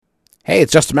Hey,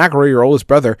 it's Justin McElroy, your oldest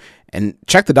brother, and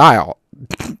check the dial,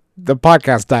 the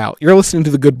podcast dial. You're listening to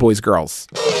the Good Boys Girls.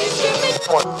 Familiar,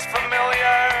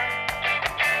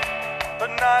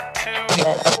 but not too.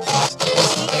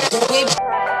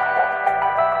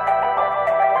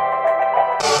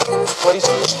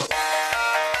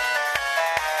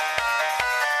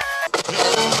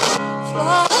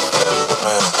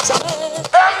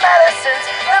 The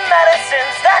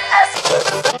medicines that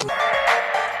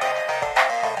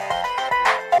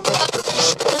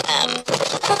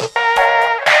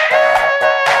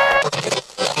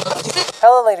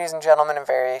Hello, ladies and gentlemen, and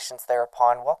variations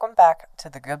thereupon. Welcome back to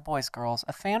the Good Boys Girls,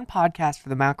 a fan podcast for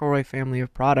the McElroy family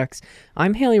of products.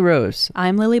 I'm Haley Rose.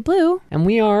 I'm Lily Blue. And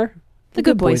we are the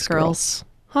Good Boys Girls.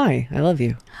 Hi, I love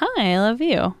you. Hi, I love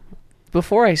you.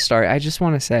 Before I start, I just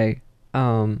want to say,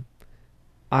 I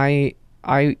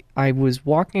was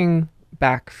walking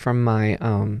back from my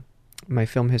my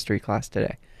film history class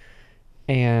today,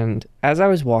 and as I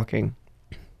was walking,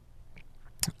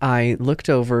 I looked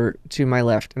over to my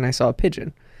left and I saw a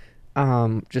pigeon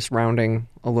just rounding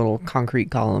a little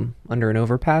concrete column under an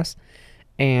overpass.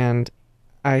 And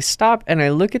I stop and I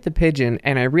look at the pigeon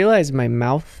and I realized my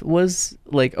mouth was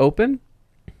like open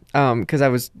because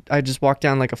I just walked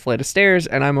down like a flight of stairs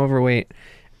and I'm overweight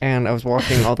and I was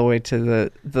walking all the way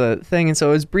to the thing. And so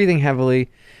I was breathing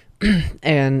heavily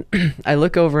and I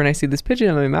look over and I see this pigeon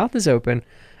and my mouth is open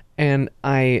and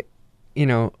I,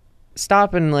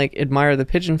 stop and like admire the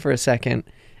pigeon for a second,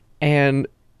 and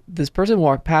this person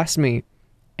walked past me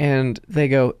and they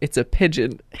go, "It's a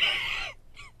pigeon."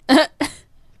 and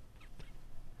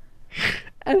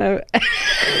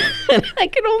I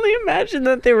can only imagine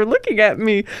that they were looking at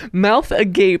me, mouth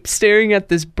agape, staring at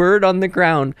this bird on the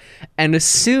ground, and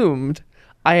assumed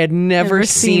I had never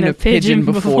seen a pigeon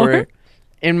before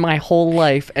in my whole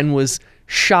life and was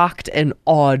shocked and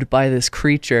awed by this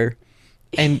creature.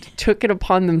 And took it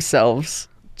upon themselves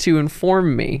to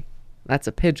inform me that's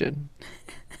a pigeon.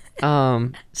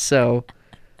 So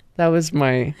that was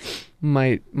my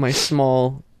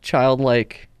small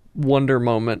childlike wonder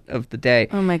moment of the day.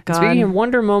 Oh my God. Speaking of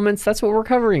wonder moments, that's what we're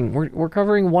covering. We're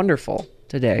covering Wonderful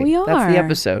today. We are. That's the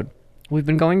episode. We've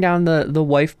been going down the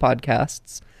wife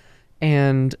podcasts,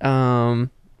 and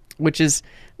which is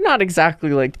not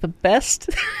exactly like the best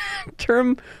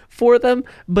term for them,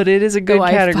 but it is a good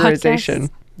categorization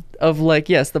of like,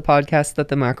 yes, the podcasts that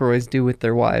the McElroys do with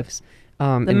their wives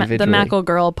individually. The Mackle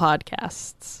Girl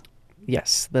podcasts.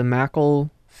 Yes, the Mackle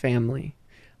family.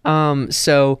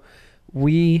 So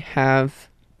we have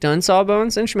done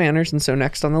Sawbones and Schmanners, and so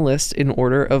next on the list in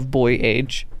order of boy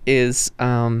age is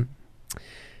of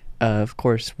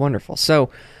course Wonderful. So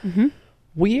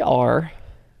we are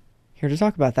here to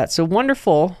talk about that. So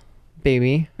Wonderful,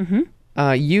 baby.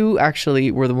 You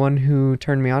actually were the one who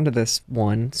turned me on to this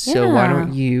one. So why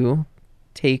don't you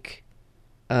take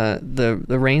the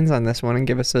reins on this one and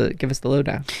give us the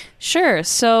lowdown? Sure.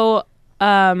 So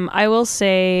I will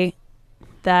say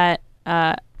that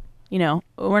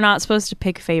we're not supposed to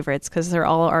pick favorites because they're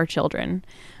all our children.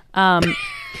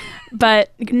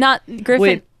 But not Griffin.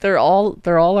 Wait, they're all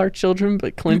our children,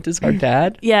 but Clint is our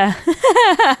dad? Yeah.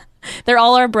 They're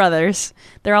all our brothers.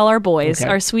 They're all our boys, Okay.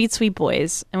 our sweet, sweet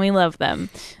boys, and we love them.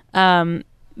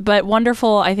 But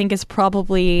Wonderful, I think, is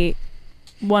probably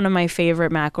one of my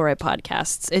favorite McElroy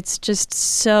podcasts. It's just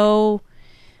so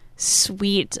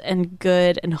sweet and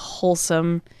good and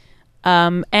wholesome.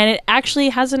 And it actually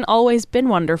hasn't always been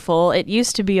wonderful. It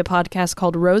used to be a podcast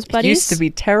called Rose Buddies. It used to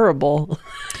be terrible.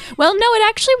 Well, no, it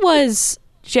actually was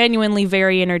genuinely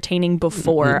very entertaining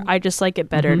before. I just like it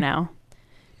better now.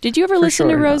 Did you ever listen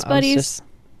to Rose Buddies?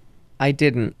 I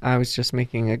didn't. I was just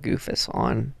making a goofus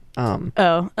on.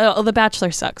 The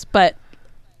Bachelor sucks, but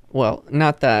Well,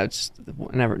 not that. Just,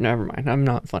 never mind. I'm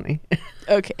not funny.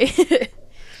 okay.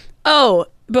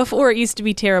 Before it used to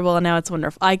be terrible and now it's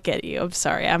wonderful. I get you. I'm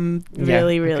sorry. I'm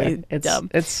really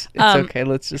dumb. It's okay.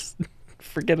 Let's just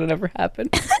forget it ever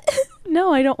happened.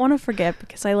 No, I don't want to forget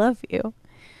because I love you.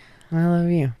 I love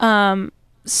you.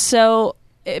 So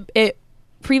it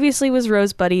previously was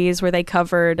Rose Buddies, where they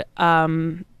covered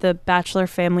the Bachelor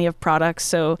family of products.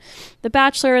 So The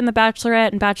Bachelor and The Bachelorette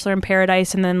and Bachelor in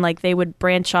Paradise, and then like they would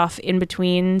branch off in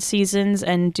between seasons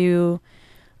and do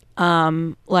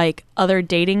like other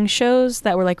dating shows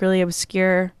that were like really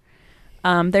obscure.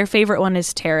 Their favorite one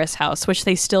is Terrace House, which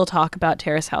they still talk about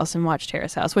Terrace House and watch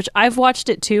Terrace House, which I've watched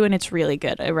it too, and it's really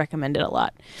good. I recommend it a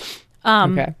lot.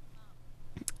 Okay.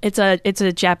 It's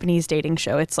a Japanese dating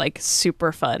show. It's like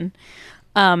super fun.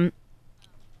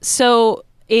 So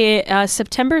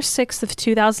September 6th of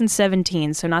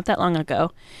 2017, so not that long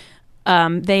ago,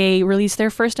 they released their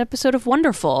first episode of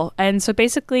Wonderful. And so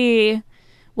basically,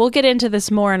 we'll get into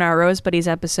this more in our Rose Buddies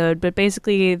episode, but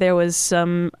basically there was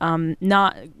some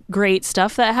not great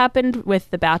stuff that happened with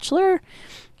The Bachelor.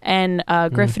 And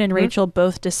Griffin and Rachel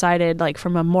both decided, like,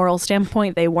 from a moral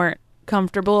standpoint, they weren't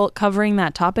comfortable covering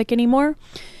that topic anymore.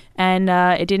 And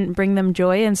it didn't bring them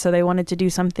joy, and so they wanted to do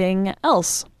something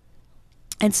else.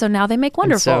 And so now they make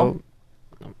Wonderful.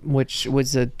 Which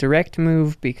was a direct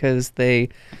move because they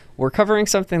were covering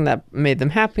something that made them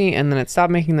happy, and then it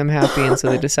stopped making them happy, and so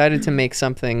they decided to make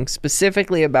something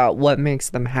specifically about what makes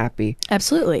them happy.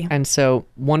 Absolutely. And so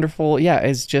Wonderful,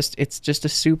 it's just a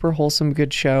super wholesome,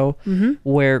 good show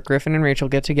where Griffin and Rachel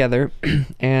get together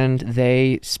and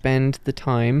they spend the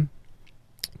time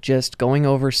just going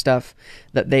over stuff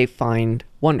that they find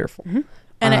wonderful.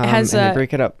 And it has and they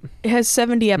break it up. It has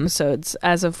 70 episodes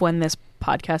as of when this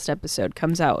podcast episode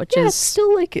comes out, which is it's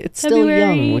still February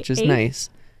young, which is 8th. nice.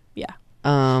 Yeah.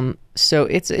 So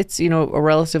it's a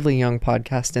relatively young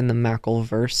podcast in the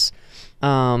Mackleverse.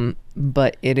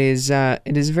 But it is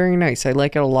very nice. I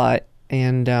like it a lot.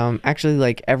 And actually,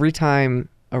 like, every time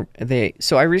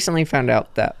so I recently found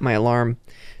out that my alarm,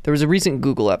 there was a recent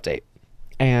Google update,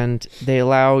 and they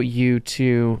allow you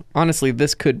to, honestly,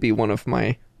 this could be one of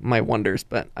my wonders,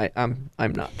 but I'm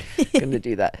not going to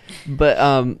do that.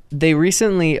 But they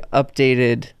recently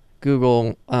updated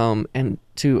Google and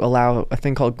to allow a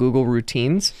thing called Google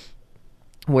Routines,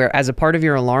 where as a part of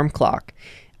your alarm clock,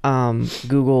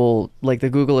 Google, like the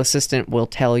Google Assistant, will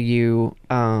tell you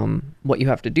what you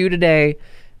have to do today,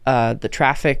 the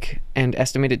traffic and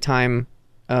estimated time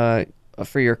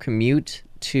for your commute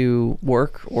to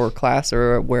work or class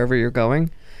or wherever you're going,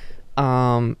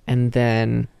 and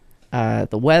then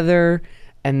the weather,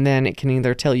 and then it can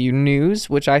either tell you news,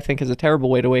 which I think is a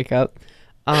terrible way to wake up,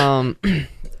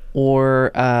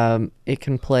 or it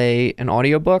can play an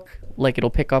audiobook, like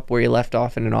it'll pick up where you left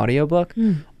off in an audiobook,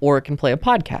 or it can play a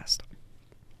podcast.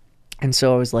 And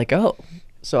so I was like, oh,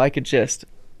 so I could just,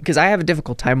 because I have a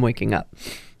difficult time waking up.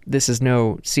 This is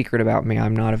no secret about me.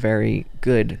 I'm not a very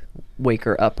good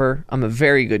waker upper. I'm a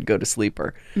very good go to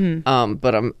sleeper.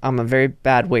 But I'm a very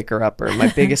bad waker upper. My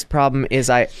biggest problem is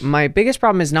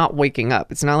not waking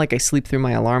up. It's not like I sleep through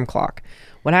my alarm clock.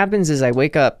 What happens is I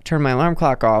wake up, turn my alarm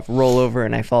clock off, roll over,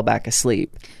 and I fall back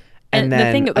asleep. And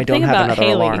then I don't have another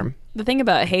alarm. The thing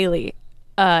about Haley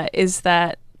is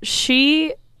that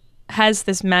she has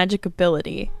this magic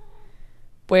ability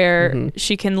where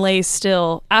she can lay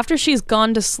still after she's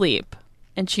gone to sleep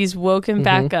and she's woken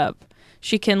back up.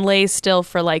 She can lay still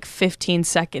for like 15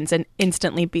 seconds and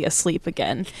instantly be asleep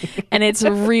again. And it's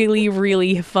really,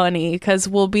 really funny because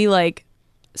we'll be like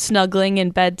snuggling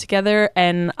in bed together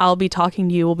and I'll be talking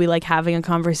to you. We'll be like having a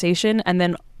conversation and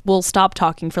then we'll stop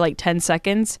talking for like 10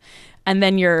 seconds. And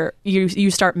then you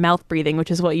start mouth breathing,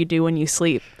 which is what you do when you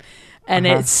sleep. And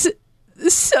it's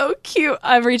so cute.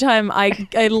 Every time I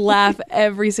laugh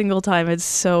every single time. It's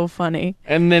so funny.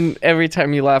 And then every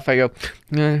time you laugh, I go,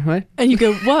 what? And you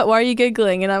go, what? Why are you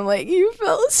giggling? And I'm like, you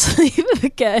fell asleep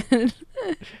again.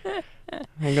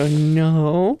 I go,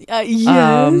 no.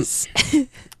 Yes.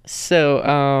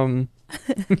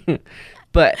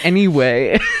 But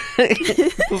anyway,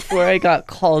 before I got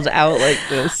called out like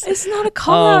this. It's not a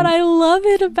call out. I love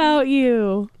it about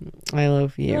you. I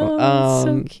love you. Oh,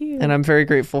 so cute. And I'm very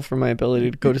grateful for my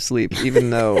ability to go to sleep, even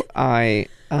though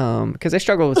because I've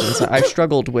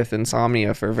struggled with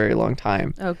insomnia for a very long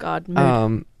time. Oh God.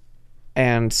 Mood.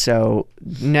 And so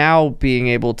now being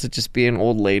able to just be an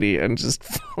old lady and just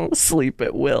fall asleep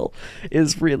at will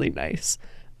is really nice.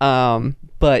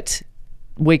 But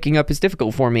waking up is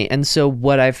difficult for me. And so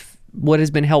what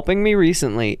has been helping me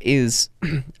recently is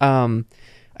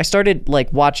I started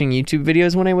like watching YouTube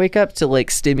videos when I wake up to like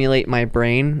stimulate my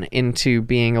brain into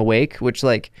being awake, which,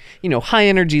 like, you know, high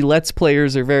energy Let's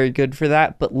Players are very good for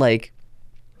that, but like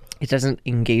it doesn't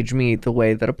engage me the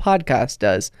way that a podcast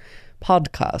does.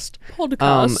 Podcast.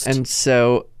 And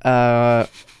so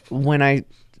when I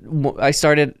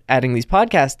started adding these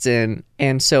podcasts in,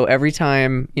 and so every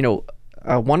time, you know,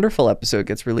 a wonderful episode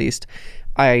gets released,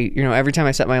 every time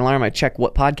I set my alarm, I check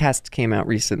what podcasts came out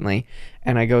recently,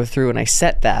 and I go through and I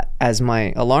set that as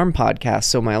my alarm podcast.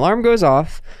 So my alarm goes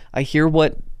off, I hear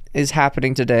what is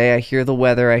happening today, I hear the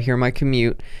weather, I hear my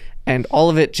commute, and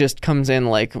all of it just comes in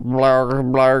like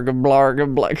blarg, blarg,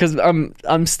 blarg, blarg, because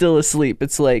I'm still asleep.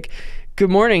 It's like, good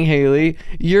morning, Haley.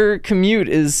 Your commute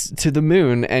is to the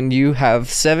moon, and you have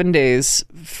 7 days,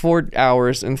 4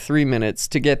 hours, and 3 minutes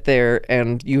to get there,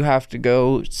 and you have to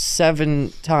go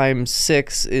 7 times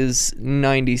 6 is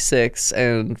 96,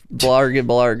 and blarga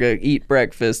blarga, eat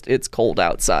breakfast, it's cold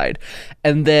outside.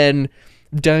 And then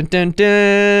dun dun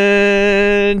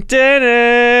dun dun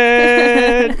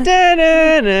dun dun dun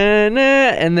dun,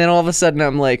 and then all of a sudden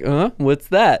I'm like, what's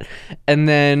that? And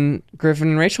then Griffin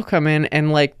and Rachel come in,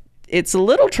 and like it's a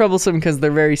little troublesome because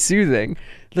they're very soothing.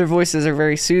 Their voices are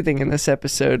very soothing in this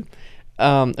episode,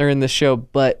 or in the show,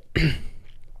 but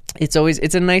it's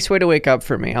a nice way to wake up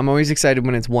for me. I'm always excited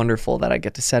when it's wonderful that I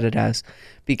get to set it as,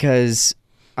 because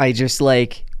I just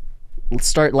like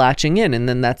start latching in, and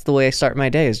then that's the way I start my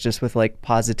day, is just with like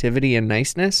positivity and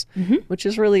niceness, which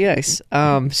is really nice.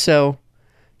 So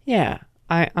yeah,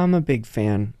 I'm a big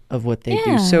fan of what they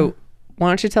do. So why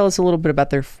don't you tell us a little bit about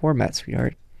their format,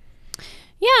 sweetheart?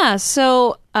 Yeah,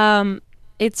 so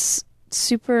it's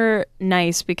super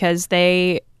nice because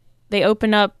they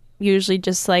open up usually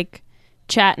just like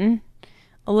chatting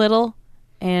a little,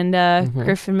 and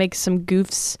Griffin makes some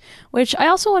goofs, which I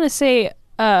also want to say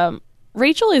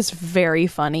Rachel is very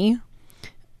funny.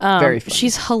 Very funny.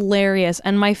 She's hilarious,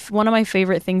 and one of my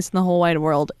favorite things in the whole wide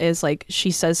world is like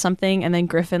she says something and then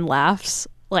Griffin laughs,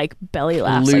 like belly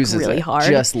laughs, Loses like really it. hard.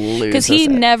 Just loses because he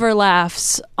it. never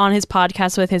laughs on his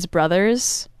podcast with his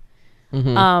brothers.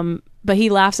 But he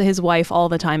laughs at his wife all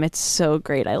the time. It's so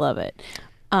great. I love it.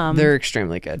 They're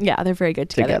extremely good. Yeah, they're very good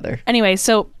Together. Anyway,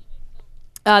 so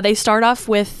they start off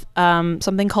with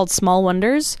something called Small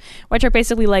Wonders, which are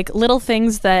basically like little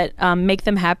things that make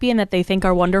them happy and that they think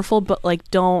are wonderful, but like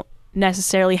don't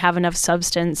necessarily have enough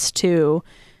substance to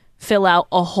fill out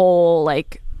a whole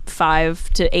like 5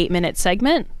 to 8 minute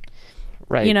segment.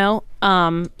 Right. You know?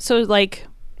 So like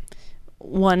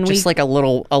one just week, like a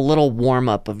little warm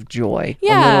up of joy.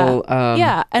 yeah, A little,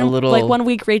 yeah, and a little like 1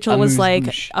 week Rachel was like,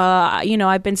 amuse-bouche. you know,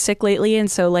 I've been sick lately, and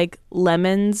so like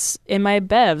lemons in my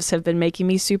bevs have been making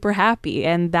me super happy,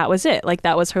 and that was it. Like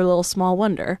that was her little small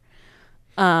wonder.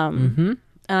 And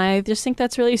I just think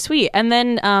that's really sweet. And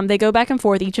then they go back and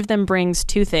forth. Each of them brings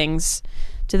 2 things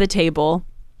to the table,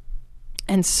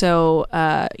 and so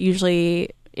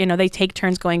usually, you know, they take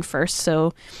turns going first.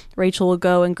 So Rachel will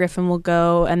go and Griffin will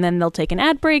go, and then they'll take an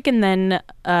ad break, and then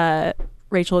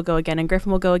Rachel will go again and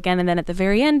Griffin will go again, and then at the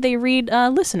very end they read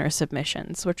listener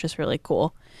submissions, which is really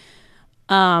cool.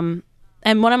 And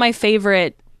one of my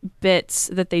favorite bits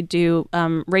that they do,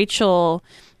 Rachel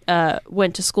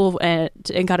went to school and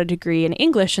got a degree in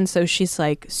English, and so she's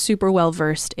like super well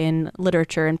versed in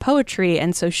literature and poetry,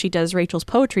 and so she does Rachel's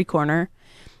Poetry Corner,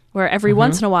 where every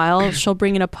once in a while she'll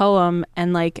bring in a poem,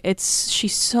 and like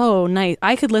she's so nice.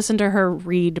 I could listen to her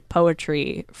read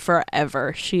poetry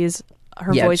forever.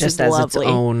 Her voice just is as lovely.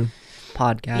 its own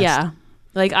podcast. Yeah,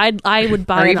 like I would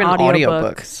buy Or an even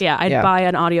audiobook. audiobooks. Yeah, I'd Yeah. buy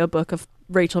an audiobook of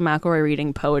Rachel McElroy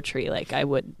reading poetry. Like I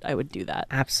would do that.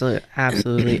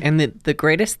 Absolutely. And the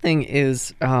greatest thing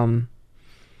is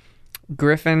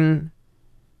Griffin,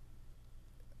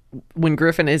 when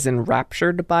Griffin is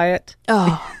enraptured by it.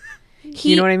 Oh,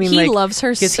 You know what I mean? He Like, loves her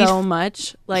 'cause so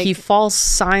much. Like he falls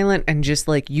silent, and just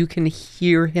like you can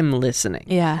hear him listening.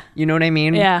 yeah, You know what I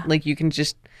mean? Yeah. Like you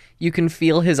can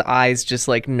feel his eyes just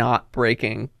like not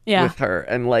breaking Yeah. with her,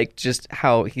 and like just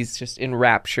how he's just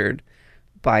enraptured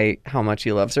by how much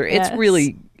he loves her. It's Yes.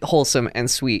 really wholesome and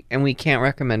sweet, and we can't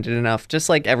recommend it enough. Just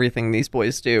like everything these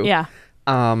boys do. yeah.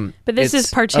 But this it's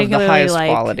is particularly of the highest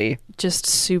like quality. just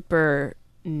super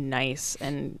nice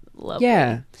and lovely.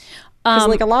 Yeah. Because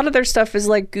like a lot of their stuff is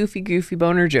like goofy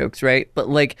boner jokes, right? But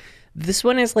like this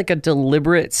one is like a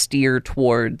deliberate steer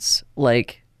towards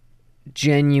like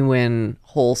genuine,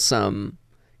 wholesome.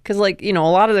 Because like, you know, a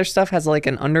lot of their stuff has like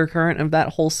an undercurrent of that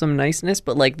wholesome niceness,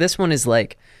 but like this one is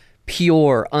like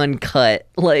pure, uncut,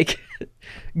 like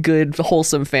good,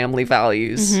 wholesome family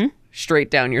values straight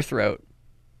down your throat.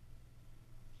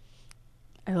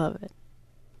 I love it.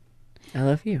 I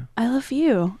love you. I love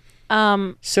you.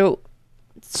 So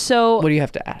what So do you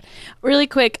have to add? really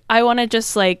quick, I want to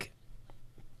just like,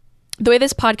 the way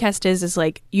this podcast is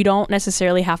like, you don't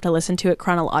necessarily have to listen to it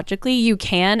chronologically. You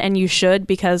can and you should,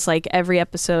 because like every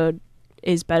episode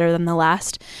is better than the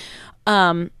last.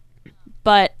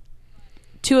 But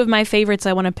 2 of my favorites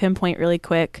I want to pinpoint really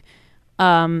quick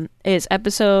is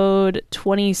episode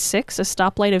 26, A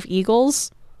Stoplight of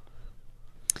Eagles.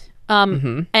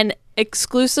 And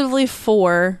exclusively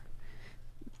for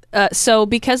so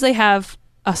because they have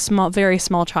a very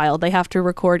small child, they have to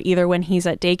record either when he's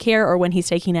at daycare or when he's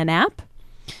taking a nap.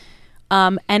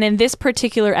 And in this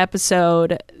particular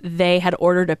episode, they had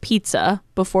ordered a pizza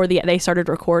before they started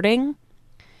recording.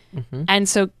 And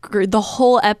so the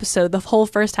whole episode, the whole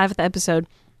first half of the episode,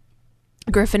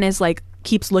 Griffin is like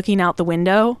keeps looking out the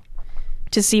window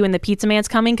to see when the pizza man's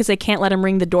coming, because they can't let him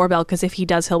ring the doorbell, because if he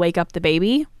does, he'll wake up the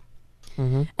baby.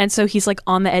 And so he's like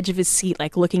on the edge of his seat,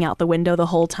 like looking out the window the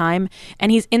whole time.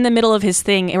 And he's in the middle of his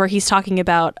thing where he's talking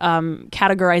about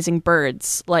categorizing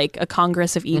birds, like a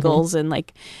congress of eagles.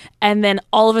 And then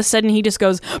all of a sudden he just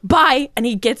goes, bye. And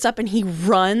he gets up and he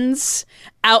runs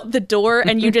out the door.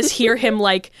 And you just hear him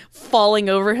like falling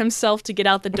over himself to get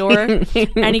out the door.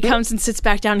 And he comes and sits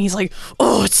back down and he's like,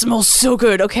 oh, it smells so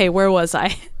good. Okay, where was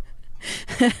I?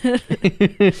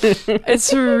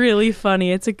 It's really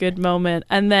funny. It's a good moment.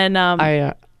 And then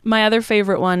my other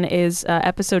favorite one is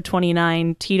episode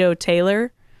 29, Tito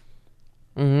Taylor.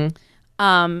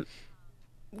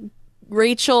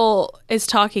 Rachel is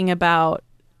talking about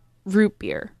root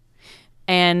beer,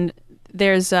 and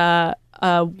there's a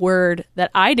word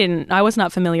that I was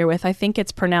not familiar with. I think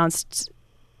it's pronounced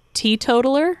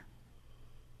teetotaler.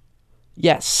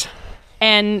 Yes.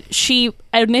 And she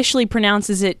initially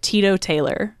pronounces it Tito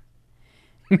Taylor.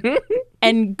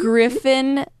 And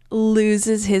Griffin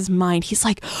loses his mind. He's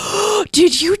like, oh,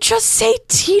 did you just say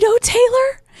Tito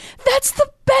Taylor? That's the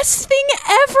best thing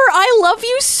ever. I love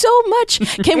you so much.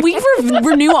 Can we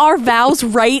renew our vows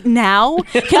right now?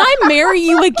 Can I marry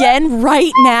you again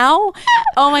right now?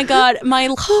 Oh my God. My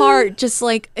heart just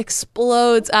like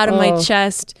explodes out of my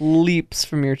chest. Leaps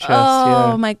from your chest.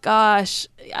 Oh my gosh.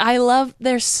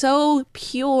 They're so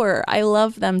pure. I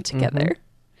love them together.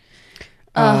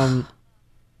 A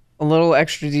little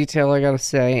extra detail I gotta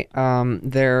say.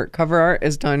 Their cover art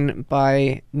is done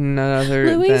by none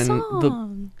other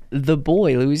than the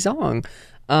boy, Louis Zong,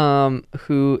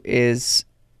 who is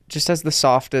just has the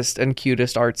softest and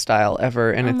cutest art style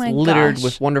ever, and it's littered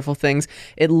with wonderful things.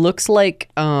 It looks like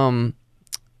I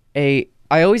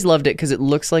always loved it because it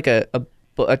looks like a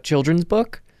children's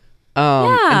book.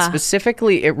 And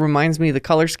specifically, it reminds me, the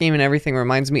color scheme and everything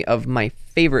reminds me of my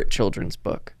favorite children's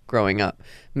book growing up,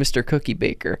 Mr. Cookie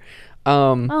Baker,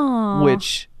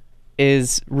 which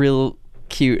is real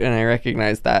cute, and I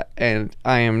recognize that, and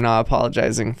I am not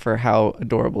apologizing for how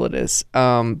adorable it is.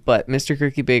 But Mr.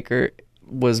 Cookie Baker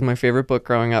was my favorite book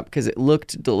growing up because it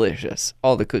looked delicious,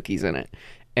 all the cookies in it.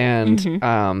 And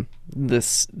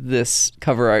this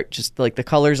cover art, just like the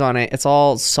colors on it, it's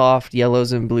all soft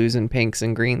yellows and blues and pinks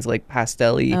and greens, like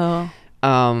pastel-y.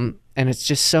 And it's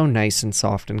just so nice and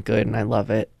soft and good, and I love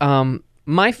it.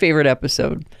 My favorite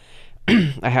episode,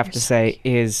 I have to say,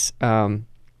 is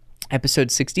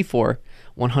episode 64,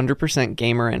 100%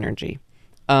 Gamer Energy.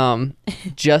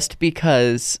 Just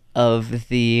because of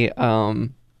the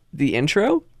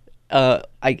intro,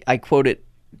 I quote it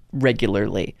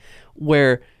regularly,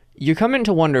 where you come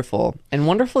into Wonderful, and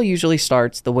Wonderful usually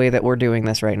starts the way that we're doing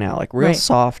this right now, like real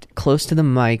soft, close to the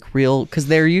mic, real, because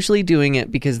they're usually doing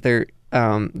it because their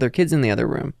kids in the other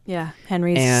room. Yeah,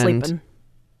 Henry's sleeping.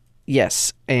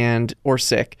 Yes, or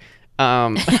sick.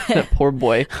 Poor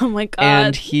boy. Oh my God.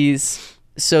 And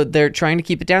so they're trying to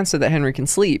keep it down so that Henry can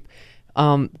sleep.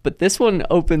 But this one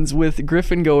opens with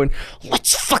Griffin going,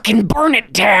 "Let's fucking burn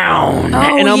it down."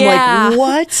 And I'm like,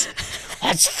 what?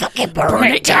 Let's fucking burn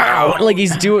it down. Like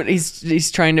he's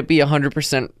trying to be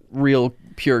 100% real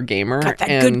pure gamer. Got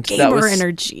that good gamer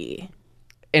energy.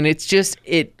 And it's just,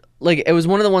 it was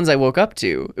one of the ones I woke up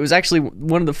to. It was actually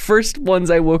one of the first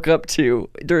ones I woke up to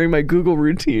during my Google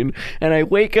routine. And I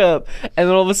wake up, and then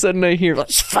all of a sudden I hear,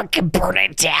 "Let's fucking burn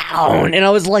it down." And I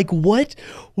was like, what?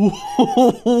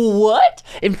 What?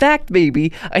 In fact,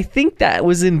 baby, I think that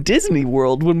was in Disney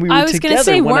World when we were together. I was going to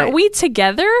say, weren't we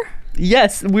together?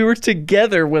 Yes, we were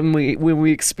together when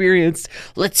we experienced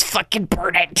 "Let's fucking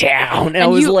burn it down." And I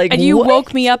was like, and you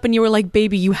woke me up and you were like,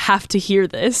 "Baby, you have to hear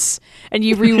this," and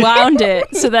you rewound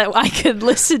it so that I could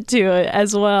listen to it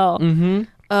as well.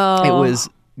 Oh, it was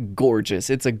gorgeous.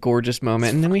 It's a gorgeous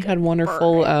moment, and then we had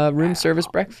wonderful room service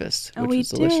breakfast, which was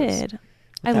delicious. Did.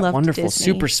 I love wonderful Disney.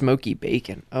 super smoky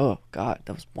bacon. Oh God,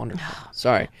 that was wonderful.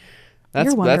 Sorry,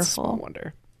 You're wonderful. that's a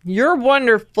wonder. You're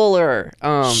wonderfuller.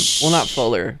 Well, not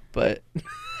fuller, but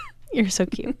you're so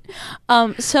cute.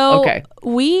 So okay.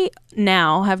 We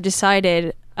now have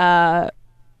decided in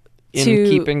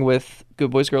keeping with Good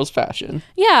Boys Girls fashion.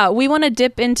 Yeah, we want to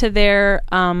dip into their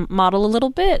model a little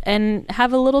bit and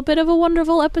have a little bit of a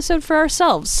wonderful episode for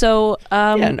ourselves. So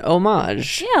an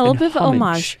homage. Yeah, a little bit of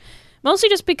homage. Mostly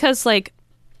just because, like,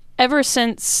 ever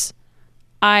since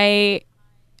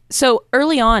so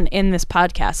early on in this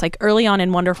podcast, like early on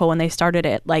in Wonderful when they started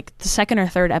it, like the second or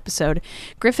third episode,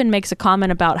 Griffin makes a comment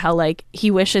about how like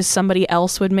he wishes somebody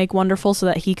else would make Wonderful so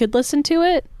that he could listen to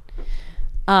it.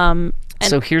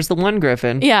 So here's the one,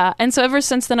 Griffin. Yeah, and so ever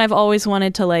since then I've always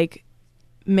wanted to like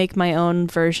make my own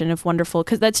version of Wonderful,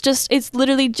 because it's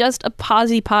literally just a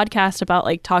posy podcast about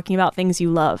like talking about things you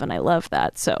love, and I love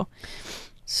that.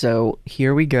 So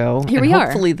here we go. Here we are.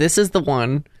 Hopefully this is the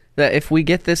one that if we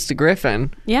get this to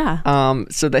Griffin, Yeah.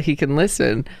 so that he can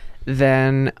listen,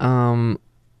 then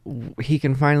he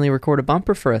can finally record a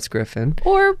bumper for us, Griffin.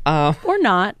 Or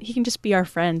not. He can just be our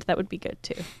friend. That would be good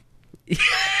too.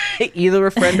 Either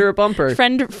a friend or a bumper.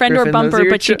 Friend or Griffin, those bumper, are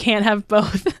your but you can't have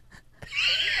both.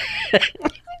 You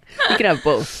can have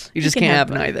both. You just can can't have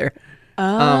have both. neither.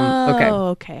 Oh,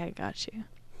 okay. I got you.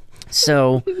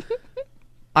 So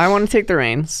I want to take the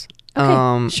reins.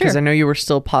 Okay, sure. Because I know you were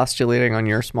still postulating on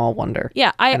your small wonder.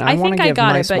 Yeah, And I wanna think I give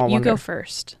got my it, but small you wonder. go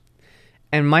first.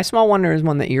 And my small wonder is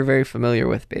one that you're very familiar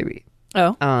with, baby.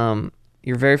 Oh,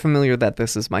 You're very familiar that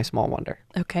this is my small wonder.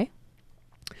 okay.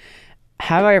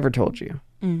 Have I ever told you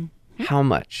Mm. how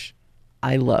much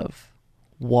I love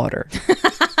water?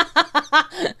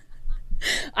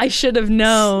 I should have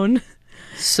known.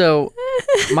 So,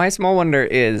 my small wonder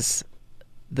is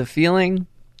the feeling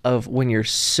of when you're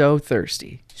so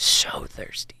thirsty,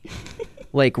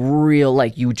 like real,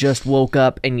 like you just woke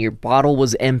up and your bottle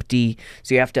was empty,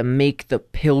 so you have to make the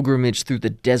pilgrimage through the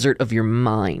desert of your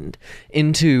mind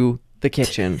into the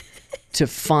kitchen to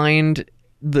find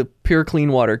the pure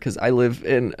clean water, because I live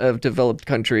in a developed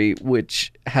country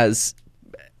which has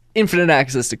infinite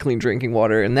access to clean drinking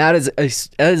water, and that is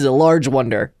a large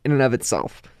wonder in and of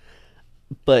itself.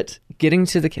 But getting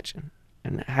to the kitchen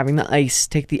and having the ice,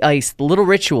 take the ice, the little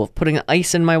ritual of putting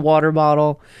ice in my water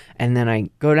bottle, and then I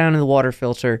go down to the water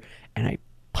filter and I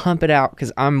pump it out,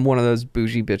 because I'm one of those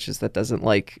bougie bitches that doesn't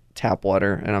like tap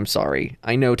water, and I'm sorry.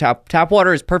 I know tap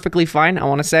water is perfectly fine, I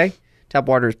want to say. Tap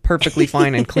water is perfectly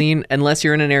fine and clean, unless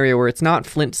you're in an area where it's not.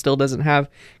 Flint still doesn't have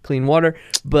clean water,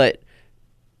 but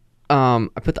I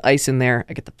put the ice in there,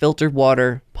 I get the filtered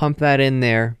water, pump that in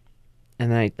there,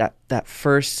 and then that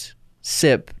first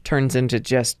sip turns into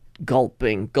just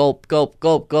gulping, gulp, gulp,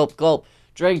 gulp, gulp, gulp,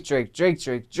 drink, drink, drink,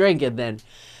 drink, drink, and then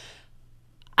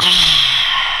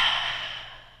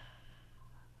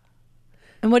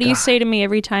And what do you say to me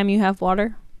every time you have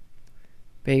water?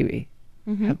 baby,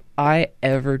 have I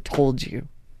ever told you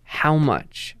how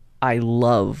much I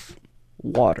love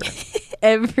water?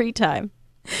 Every time.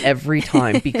 Every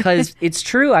time, because it's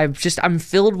true. I'm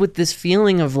filled with this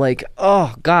feeling of like,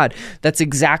 oh God, that's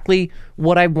exactly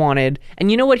what I wanted.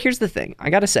 And you know what? Here's the thing. I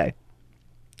gotta say,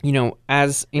 as you This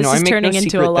know, is I make turning no into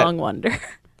secret a that- long wonder.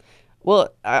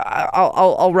 Well,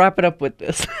 I'll wrap it up with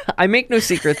this. I make no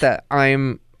secret that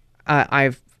I'm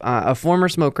a former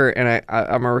smoker, and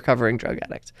I'm a recovering drug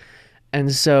addict,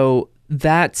 and so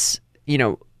that's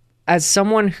as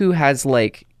someone who has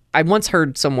like. I once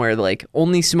heard somewhere like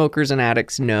only smokers and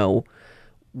addicts know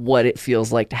what it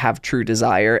feels like to have true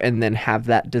desire and then have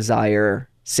that desire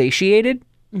satiated,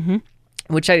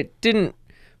 which I didn't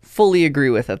fully agree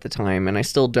with at the time, and I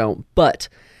still don't. But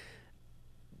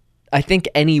I think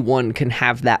anyone can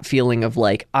have that feeling of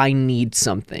like, I need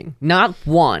something, not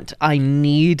want, I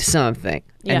need something,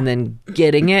 Yeah. and then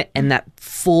getting it, and that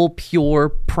full, pure,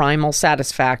 primal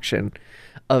satisfaction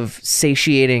of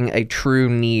satiating a true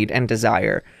need and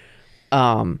desire.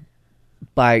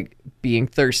 By being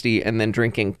thirsty and then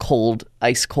drinking cold,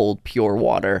 ice cold, pure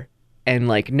water, and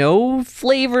like no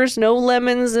flavors, no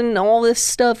lemons, and all this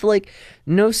stuff, like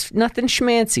nothing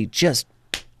schmancy, just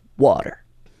water.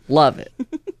 Love it.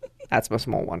 That's my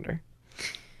small wonder.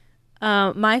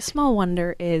 My small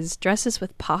wonder is dresses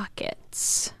with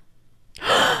pockets.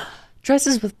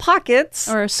 Dresses with pockets.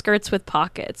 Or skirts with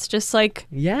pockets. Just like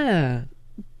Yeah.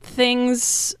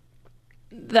 things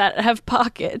that have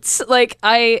pockets. Like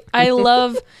I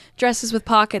love dresses with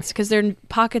pockets because their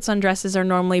pockets on dresses are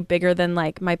normally bigger than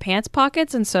like my pants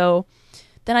pockets, and so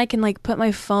then I can like put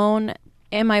my phone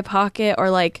in my pocket, or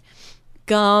like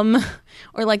gum,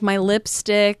 or like my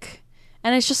lipstick,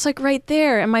 and it's just like right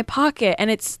there in my pocket, and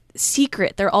it's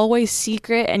secret. They're always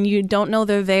secret, and you don't know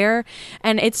they're there,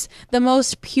 and it's the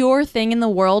most pure thing in the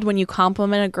world when you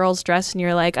compliment a girl's dress and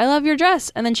you're like, I love your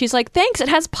dress, and then she's like, thanks, it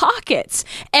has pockets.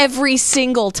 Every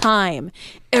single time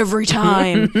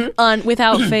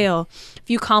without fail. If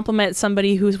you compliment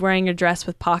somebody who's wearing a dress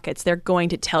with pockets, they're going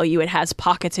to tell you it has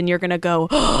pockets, and you're going to go,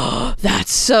 oh,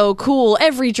 that's so cool,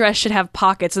 every dress should have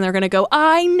pockets, and they're going to go,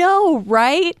 I know,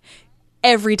 right?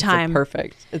 Every time.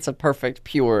 It's a perfect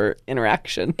pure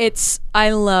interaction. I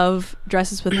love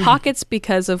dresses with pockets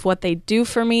because of what they do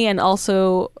for me, and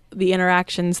also the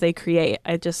interactions they create.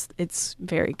 It's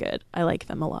very good. I like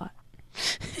them a lot.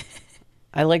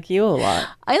 I like you a lot.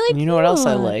 I like And you know what you else a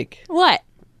I lot. like? What?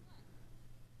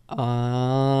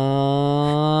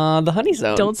 The honey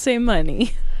zone. Don't say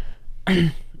money.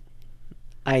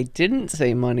 I didn't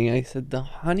say money. I said the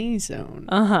honey zone.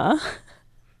 Uh-huh.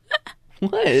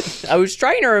 What? I was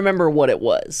trying to remember what it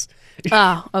was.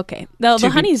 Oh, okay. The To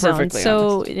be honey zone. perfectly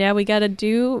So honest. yeah, we got to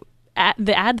do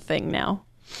the ad thing now.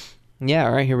 Yeah,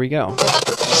 all right, here we go.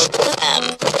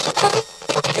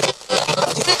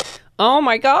 Oh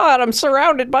my god, I'm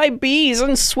surrounded by bees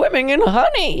and swimming in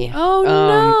honey. Oh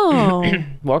no.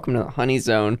 Welcome to the honey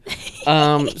zone.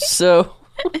 So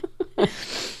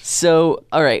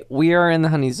all right, we are in the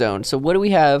honey zone. So what do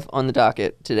we have on the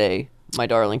docket today, my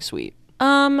darling sweet?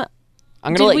 I'm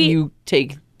going to let you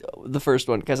take the first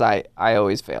one because I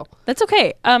always fail. That's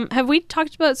okay. Have we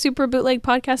talked about Super Bootleg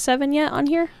Podcast 7 yet on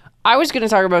here? I was going to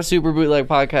talk about Super Bootleg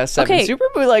Podcast 7. Okay. Super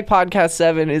Bootleg Podcast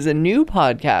 7 is a new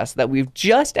podcast that we've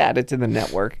just added to the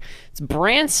network. It's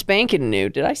brand spanking new.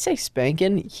 Did I say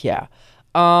spanking? Yeah.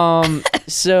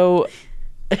 So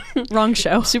Wrong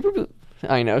show. Super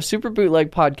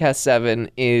Bootleg Podcast 7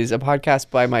 is a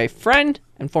podcast by my friend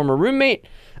and former roommate,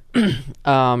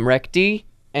 Rec D,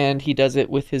 and he does it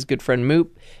with his good friend Moop,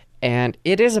 and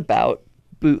it is about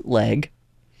bootleg.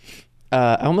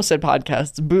 I almost said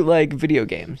podcasts, bootleg video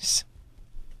games.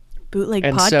 Bootleg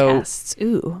And podcasts.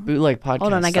 Ooh. Bootleg podcasts.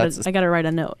 Hold on, I gotta write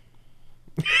a note.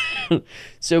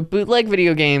 So bootleg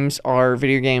video games are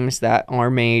video games that are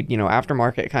made,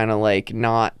 aftermarket, kind of like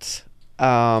not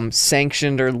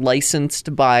sanctioned or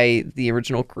licensed by the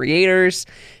original creators,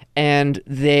 and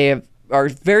they are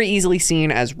very easily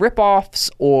seen as ripoffs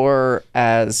or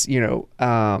as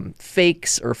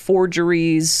fakes or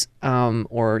forgeries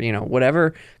or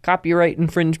whatever, copyright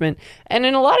infringement, and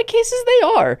in a lot of cases they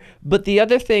are. But the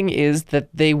other thing is that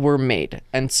they were made,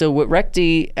 and so what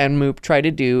Recti and Moop try to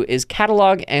do is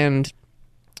catalog and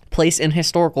place in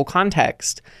historical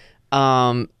context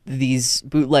these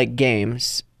bootleg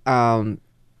games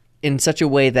in such a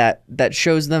way that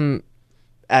shows them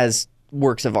as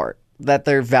works of art, that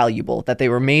they're valuable, that they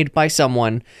were made by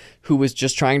someone who was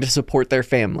just trying to support their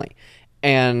family.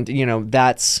 And,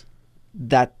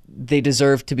 that they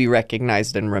deserve to be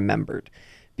recognized and remembered.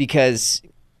 Because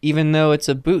even though it's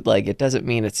a bootleg, it doesn't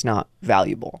mean it's not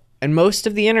valuable. And most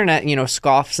of the internet,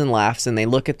 scoffs and laughs, and they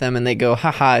look at them and they go,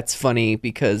 haha, it's funny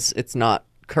because it's not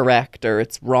correct, or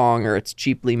it's wrong, or it's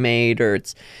cheaply made, or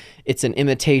it's an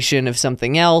imitation of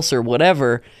something else, or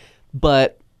whatever.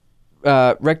 But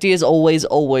Recti has always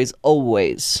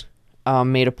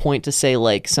made a point to say,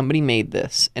 like, somebody made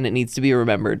this and it needs to be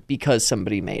remembered because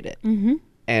somebody made it. Mm-hmm.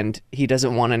 And he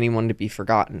doesn't want anyone to be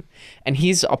forgotten. And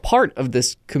he's a part of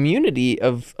this community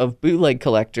of bootleg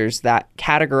collectors that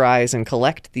categorize and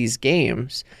collect these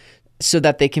games so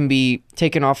that they can be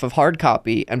taken off of hard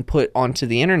copy and put onto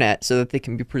the internet so that they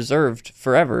can be preserved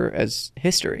forever as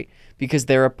history, because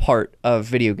they're a part of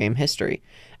video game history.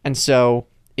 And so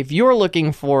if you're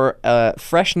looking for a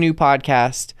fresh new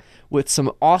podcast with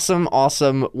some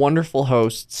awesome, wonderful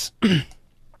hosts,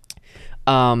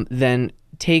 then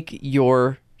take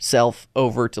yourself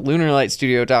over to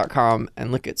lunarlightstudio.com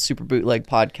and look at Super Bootleg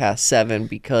Podcast 7,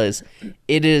 because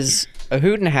it is a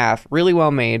hoot and a half, really well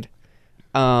made,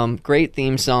 great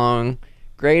theme song,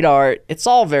 great art. It's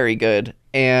all very good,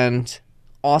 and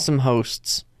awesome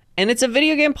hosts. And it's a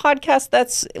video game podcast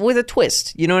that's with a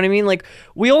twist. You know what I mean? Like,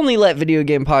 we only let video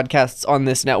game podcasts on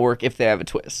this network if they have a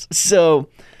twist. So,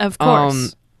 Of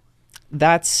course.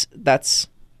 That's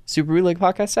Super Bootleg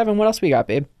Podcast 7. What else we got,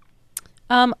 babe?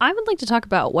 I would like to talk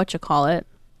about Whatchacallit.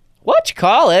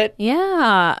 Whatchacallit?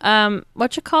 Yeah.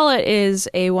 Whatchacallit is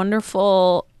a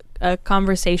wonderful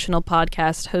conversational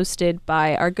podcast hosted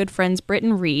by our good friends Britt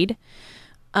and Reed.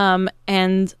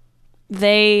 And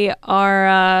they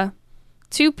are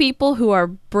two people who are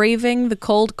braving the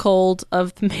cold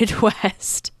of the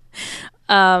Midwest.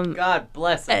 God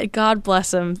bless them. God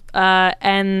bless them.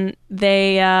 And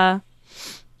they're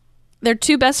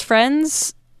two best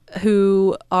friends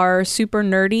who are super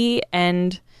nerdy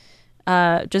and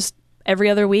just every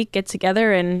other week get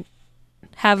together and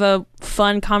have a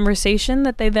fun conversation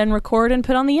that they then record and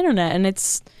put on the internet. And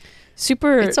it's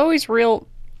super... It's always real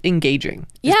engaging.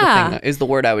 Is the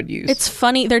word I would use. It's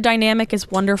funny. Their dynamic is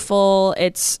wonderful.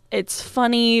 It's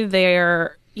funny.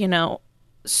 They're,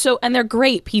 so, and they're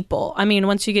great people. I mean,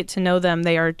 once you get to know them,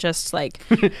 they are just like...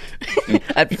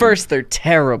 At first, they're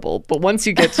terrible, but once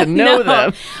you get to know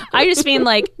them... I just mean,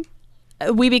 like,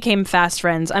 we became fast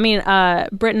friends. I mean,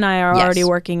 Britt and I are already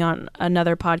working on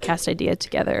another podcast idea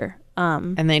together.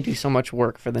 And they do so much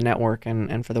work for the network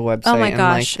and for the website. Oh my and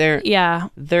gosh.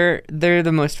 They're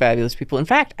the most fabulous people. In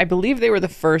fact, I believe they were the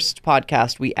first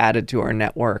podcast we added to our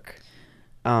network.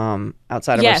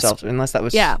 Outside of ourselves, unless that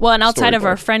was well, and outside of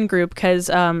our friend group, because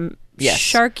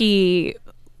Sharky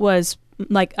was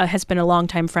like has been a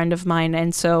longtime friend of mine,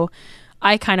 and so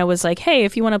I kind of was like, hey,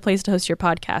 if you want a place to host your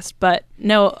podcast. But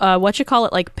no,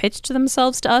 Whatchacallit like pitched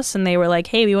themselves to us, and they were like,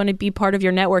 hey, we want to be part of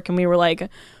your network, and we were like,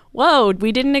 whoa,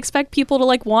 we didn't expect people to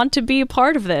like want to be a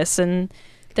part of this. And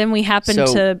then we happened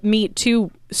to meet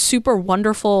two super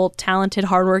wonderful, talented,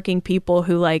 hardworking people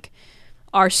who like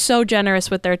are so generous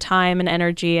with their time and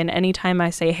energy. And anytime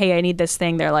I say, hey, I need this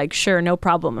thing, they're like, sure, no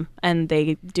problem. And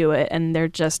they do it. And they're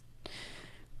just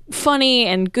funny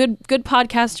and good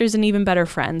podcasters and even better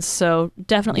friends. So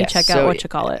definitely check out What You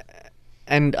Call It.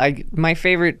 And my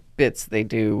favorite bits they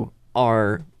do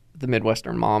are the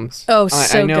Midwestern moms. Oh,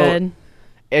 so good.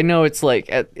 I know it's like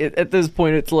at this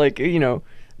point it's like, you know,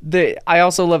 I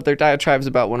also love their diatribes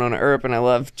about Winona Earp, and I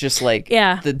love just like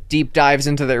the deep dives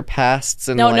into their pasts.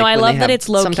 And I love that it's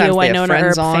low-key a Winona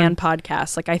Earp fan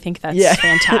podcast. Like I think that's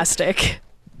fantastic.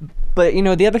 But you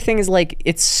know, the other thing is like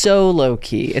it's so low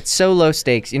key, it's so low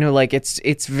stakes. You know, like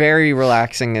it's very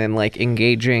relaxing and like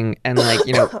engaging, and like,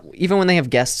 you know, even when they have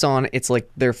guests on, it's like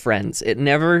they're friends. It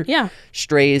never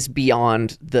strays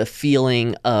beyond the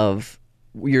feeling of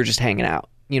you're just hanging out.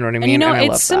 You know what I mean? And you know,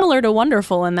 and it's similar to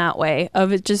Wonderful in that way,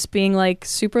 of it just being like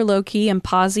super low key and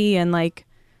posy and like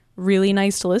really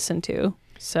nice to listen to.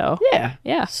 So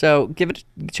yeah. So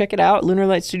check it out,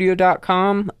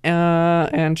 lunarlightstudio.com,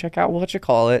 and check out What You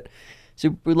Call It,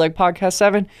 Super Bootleg Podcast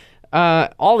 7,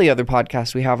 all the other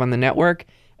podcasts we have on the network,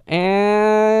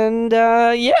 and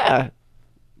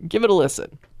give it a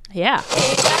listen. Yeah.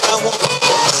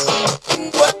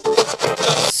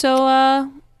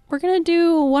 So we're gonna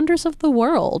do Wonders of the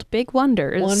World, Big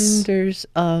Wonders. Wonders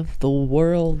of the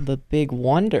World, the Big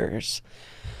Wonders.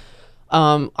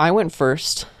 I went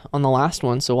first on the last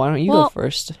one, so why don't you go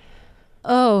first?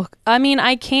 Oh, I mean,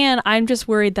 I can. I'm just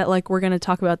worried that like we're going to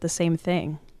talk about the same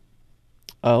thing.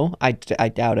 Oh, I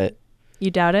doubt it.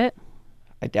 You doubt it?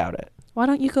 I doubt it. Why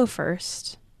don't you go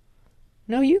first?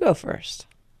 No, you go first.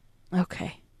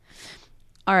 Okay.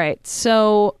 All right.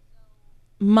 So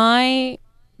my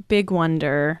big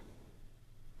wonder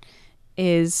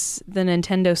is the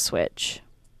Nintendo Switch.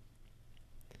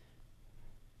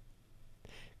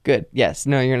 Good. Yes.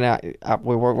 No, you're not.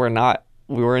 We're not.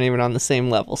 We weren't even on the same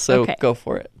level. So go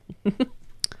for it.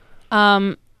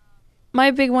 My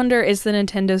big wonder is the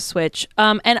Nintendo Switch.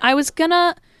 And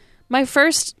my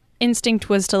first instinct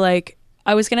was to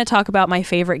I was gonna talk about my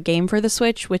favorite game for the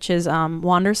Switch, which is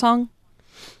Wandersong.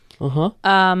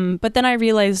 But then I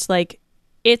realized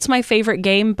it's my favorite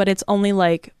game, but it's only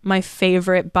my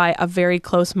favorite by a very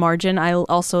close margin. I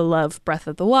also love Breath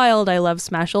of the Wild. I love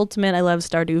Smash Ultimate. I love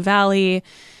Stardew Valley,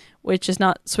 which is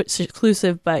not Switch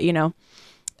exclusive, but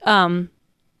and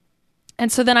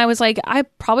so then I was like, I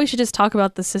probably should just talk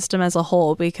about the system as a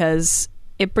whole because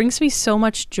it brings me so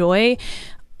much joy.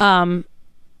 I've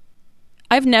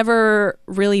never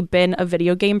really been a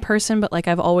video game person, but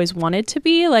I've always wanted to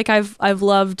be. I've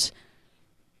loved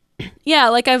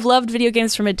video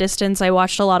games from a distance. I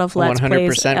watched a lot of Let's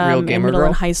Plays real gamer in middle girl.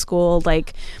 and high school.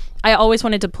 I always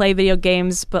wanted to play video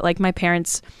games, but my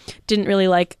parents didn't really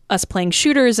like us playing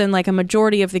shooters, and a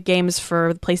majority of the games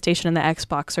for the PlayStation and the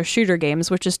Xbox are shooter games,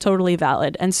 which is totally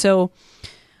valid. And so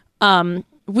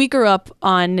we grew up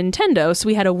on Nintendo, so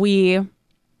we had a Wii,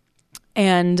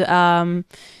 and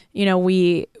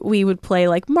we would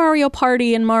play Mario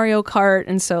Party and Mario Kart,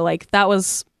 and so that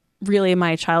was really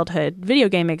my childhood video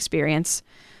game experience.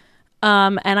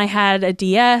 And I had a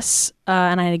DS,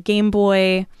 and I had a Game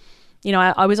Boy. We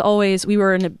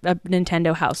were in a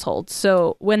Nintendo household.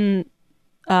 So when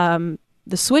the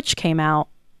Switch came out,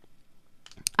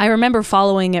 I remember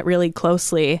following it really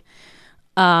closely,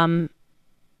 and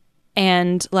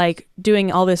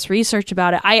doing all this research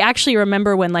about it. I actually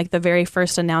remember when the very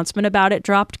first announcement about it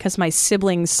dropped, because my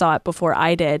siblings saw it before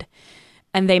I did.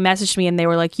 And they messaged me and they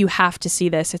were like, you have to see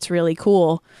this. It's really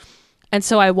cool. And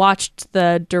so I watched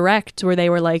the direct where they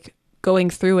were going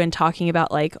through and talking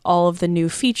about all of the new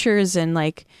features and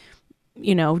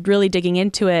really digging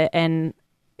into it. And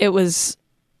it was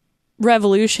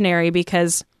revolutionary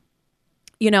because,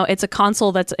 it's a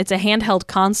console it's a handheld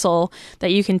console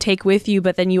that you can take with you,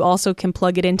 but then you also can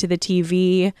plug it into the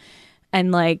TV,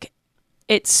 and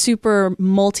it's super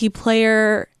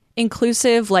multiplayer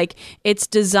inclusive. It's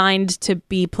designed to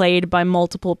be played by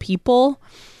multiple people,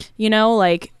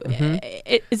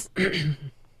 it's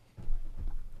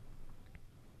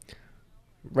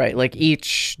right,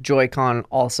 each Joy-Con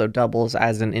also doubles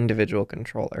as an individual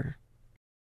controller.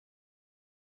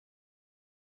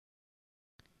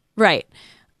 Right.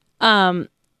 And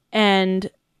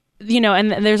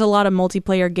there's a lot of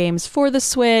multiplayer games for the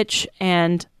Switch,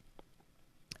 and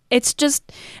it's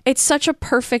such a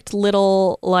perfect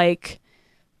little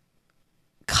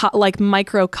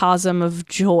microcosm of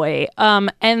joy.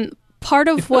 And part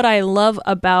of what I love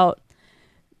about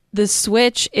the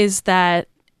Switch is that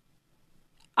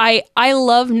I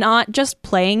love not just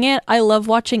playing it, I love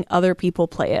watching other people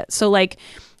play it. So like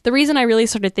the reason I really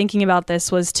started thinking about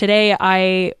this was today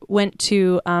I went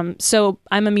to so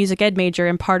I'm a music ed major,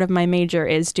 and part of my major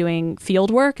is doing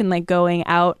field work and like going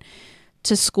out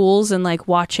to schools and like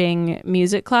watching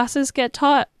music classes get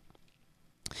taught.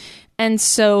 And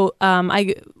so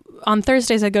I on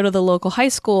Thursdays I go to the local high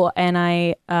school, and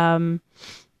I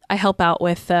help out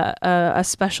with a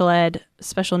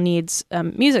special needs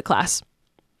music class.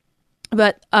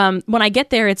 But when I get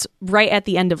there, it's right at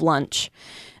the end of lunch.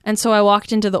 And so I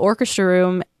walked into the orchestra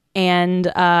room, and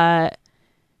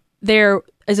there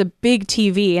is a big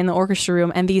TV in the orchestra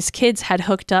room, and these kids had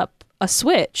hooked up a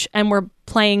Switch and were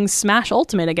playing Smash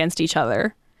Ultimate against each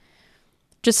other.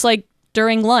 Just like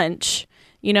during lunch,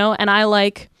 you know? And I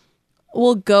like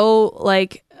will go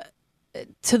like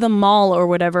to the mall or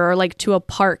whatever, or like to a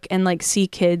park and like see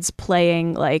kids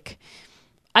playing, like,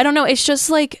 I don't know, it's just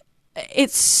like,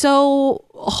 it's so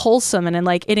wholesome, and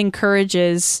like it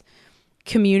encourages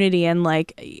community and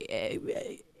like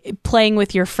playing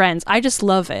with your friends. I just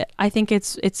love it. I think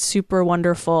it's super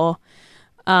wonderful.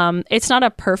 It's not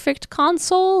a perfect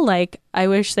console. Like I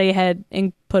wish they had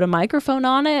put a microphone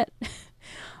on it.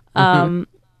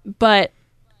 But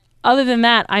other than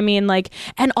that, I mean, like,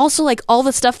 and also like all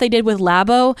the stuff they did with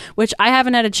Labo, which I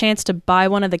haven't had a chance to buy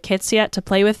one of the kits yet to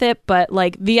play with it, but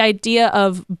like the idea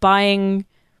of buying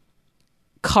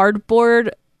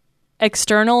cardboard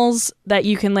externals that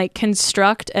you can like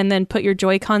construct and then put your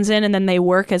Joy-Cons in, and then they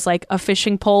work as like a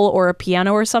fishing pole or a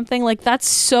piano or something, like that's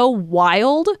so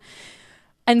wild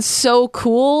and so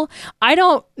cool. I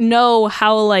don't know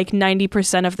how like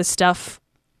 90% of the stuff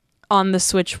on the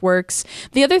Switch works.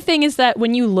 The other thing is that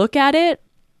when you look at it,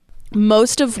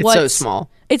 most of It's so small.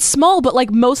 It's small, but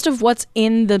like most of what's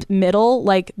in the middle,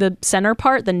 like the center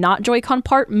part, the not Joy-Con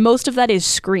part, most of that is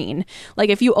screen. Like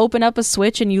if you open up a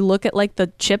Switch and you look at like the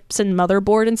chips and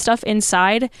motherboard and stuff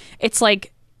inside, it's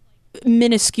like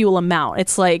minuscule amount.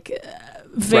 It's like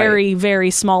very,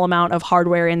 very small amount of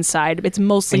hardware inside. It's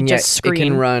mostly And yet just screen. it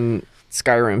can run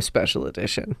Skyrim Special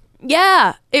Edition.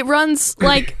 Yeah, it runs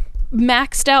like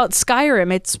maxed out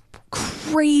Skyrim. It's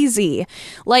crazy.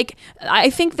 Like I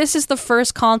think this is the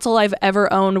first console I've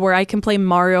ever owned where I can play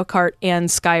Mario Kart and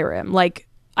Skyrim. Like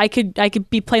I could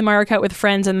play Mario Kart with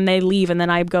friends, and then they leave, and then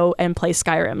I go and play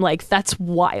Skyrim. Like that's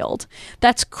wild.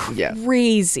 That's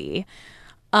crazy.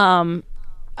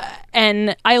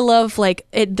 And I love like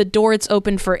the door it's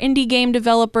opened for indie game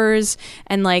developers,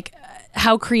 and like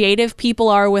how creative people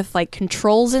are with like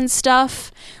controls and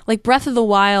stuff. Like Breath of the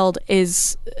Wild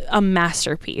is a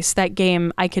masterpiece. That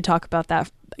game, I could talk about that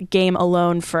game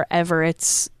alone forever.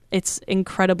 It's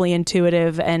incredibly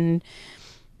intuitive, and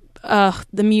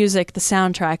the music, the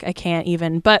soundtrack, I can't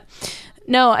even. But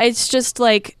no, it's just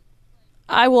like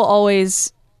I will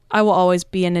always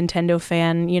be a Nintendo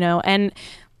fan, you know. And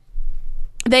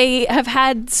they have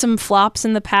had some flops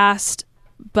in the past,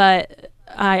 but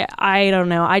I don't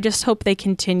know. I just hope they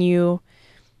continue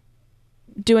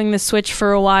doing the Switch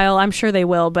for a while. I'm sure they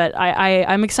will, but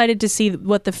I'm excited to see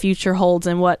what the future holds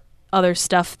and what other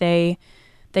stuff they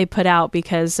put out,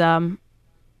 because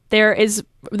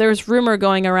there's rumor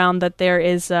going around that there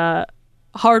is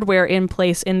hardware in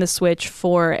place in the Switch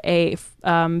for a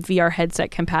VR headset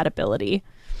compatibility.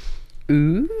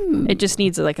 Ooh. It just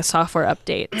needs like a software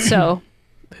update. So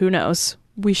who knows?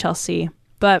 We shall see.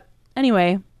 But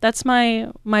anyway, that's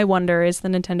my wonder is the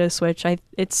Nintendo Switch.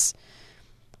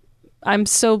 I'm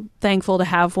so thankful to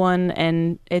have one,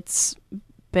 and it's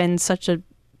been such a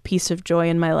piece of joy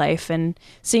in my life, and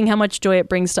seeing how much joy it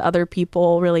brings to other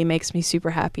people really makes me super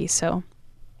happy. So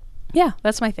yeah,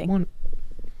 that's my thing.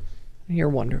 You're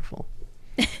wonderful.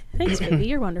 Thanks, baby.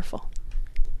 You're wonderful.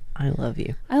 I love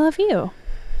you. I love you.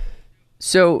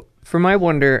 So for my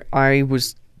wonder, I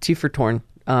was T for torn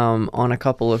on a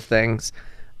couple of things.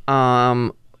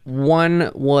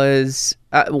 One was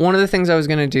one of the things I was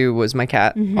going to do was my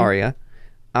cat, Aria.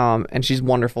 And she's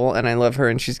wonderful, and I love her,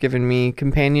 and she's given me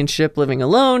companionship living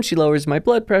alone. She lowers my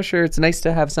blood pressure. It's nice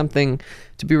to have something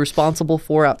to be responsible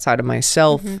for outside of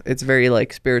myself. It's very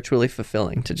like spiritually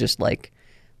fulfilling to just like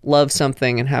love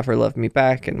something and have her love me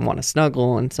back and want to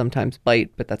snuggle and sometimes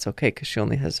bite, but that's okay because she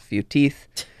only has a few teeth.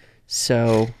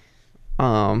 So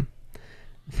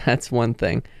that's one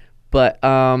thing. But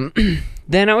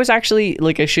then I was actually,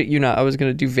 like, I shit you not, I was going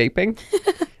to do vaping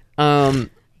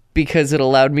because it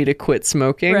allowed me to quit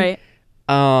smoking. Right.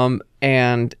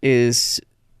 And is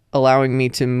allowing me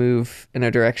to move in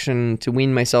a direction to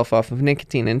wean myself off of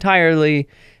nicotine entirely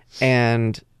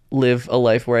and live a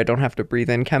life where I don't have to breathe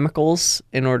in chemicals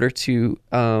in order to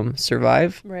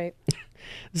survive. Right.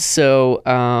 So,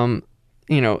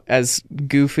 as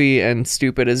goofy and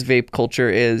stupid as vape culture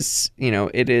is,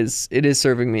 it is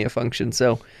serving me a function.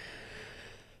 So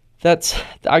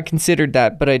I considered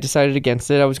that, but I decided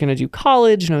against it. I was going to do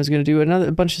college and I was going to do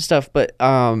a bunch of stuff, but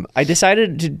I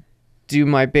decided to do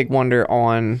my big wonder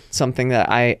on something that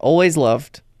I always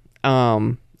loved,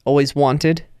 always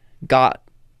wanted, got,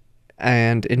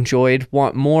 and enjoyed,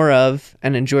 want more of,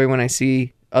 and enjoy when I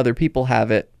see other people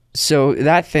have it. So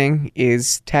that thing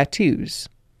is tattoos.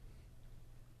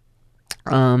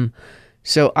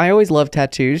 So I always loved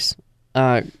tattoos.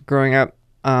 Growing up,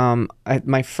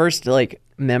 my first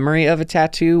memory of a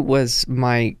tattoo was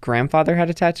my grandfather had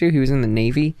a tattoo. He was in the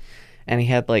Navy, and he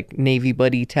had Navy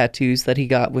buddy tattoos that he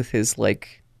got with his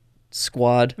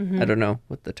squad. I don't know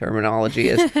what the terminology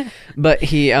is, but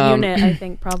he unit, I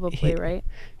think probably right.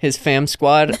 His fam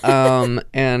squad,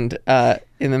 and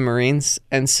in the Marines,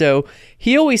 and so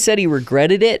he always said he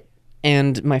regretted it.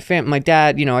 And my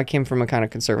dad, I came from a kind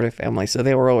of conservative family, so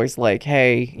they were always like,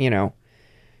 "Hey,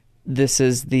 this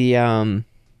is the,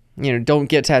 don't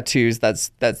get tattoos. That's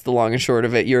the long and short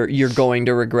of it. You're going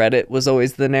to regret it." Was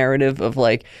always the narrative of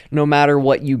no matter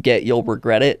what you get, you'll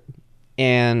regret it.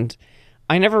 And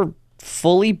I never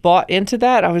fully bought into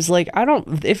that. I was like,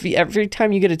 if every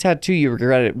time you get a tattoo you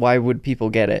regret it, why would people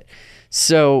get it?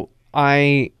 So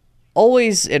I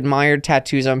always admired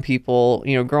tattoos on people.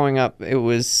 Growing up, it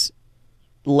was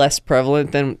less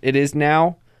prevalent than it is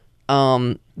now,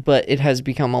 but it has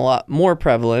become a lot more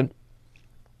prevalent.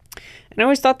 And I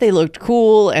always thought they looked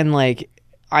cool, and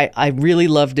I really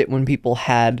loved it when people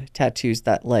had tattoos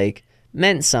that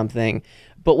meant something.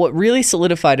 But what really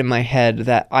solidified in my head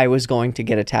that I was going to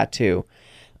get a tattoo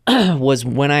was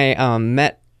when I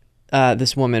met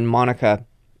this woman, Monica,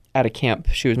 at a camp.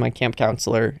 She was my camp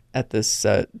counselor at this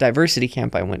diversity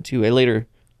camp I went to. I later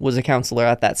was a counselor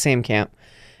at that same camp.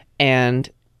 And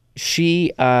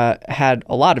she had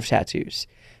a lot of tattoos.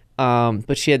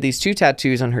 But she had these 2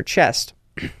 tattoos on her chest.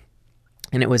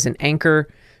 And it was an anchor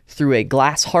through a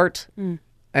glass heart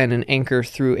and an anchor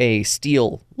through a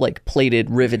steel, plated,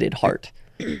 riveted heart.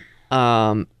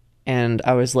 And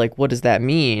I was like, "What does that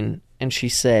mean?" And she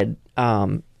said,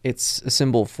 it's a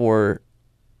symbol for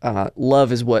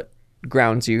love is what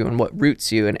grounds you and what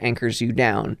roots you and anchors you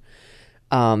down.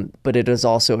 But it is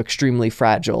also extremely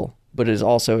fragile, but it is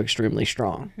also extremely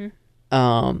strong.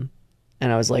 And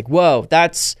I was like, "Whoa,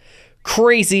 that's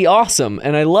crazy awesome."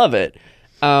 And I love it.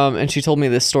 And she told me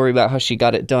this story about how she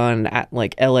got it done at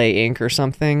LA Ink or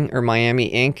something, or Miami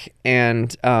Ink.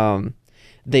 And,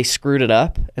 they screwed it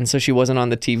up, and so she wasn't on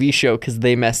the TV show because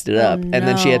they messed it up. And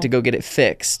then she had to go get it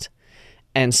fixed.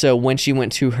 And so when she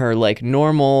went to her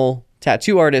normal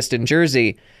tattoo artist in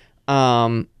Jersey,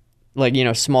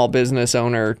 small business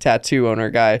owner, tattoo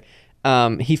owner guy,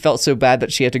 he felt so bad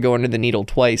that she had to go under the needle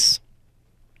twice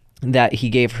that he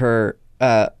gave her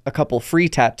a couple free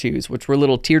tattoos, which were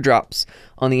little teardrops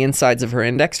on the insides of her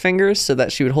index fingers so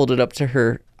that she would hold it up to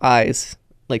her eyes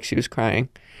like she was crying.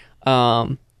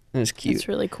 It was cute. It's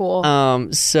really cool.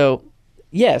 So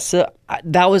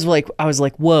that was I was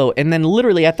like, whoa. And then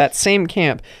literally at that same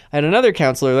camp, I had another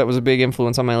counselor that was a big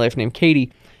influence on my life named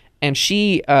Katie. And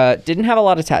she didn't have a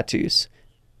lot of tattoos,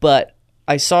 but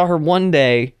I saw her one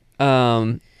day,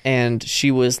 and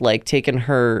she was taking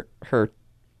her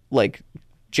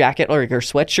jacket or her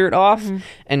sweatshirt off,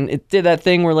 and it did that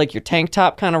thing where your tank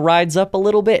top kind of rides up a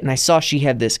little bit. And I saw she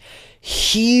had this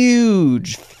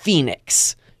huge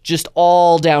phoenix just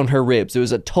all down her ribs. It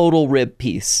was a total rib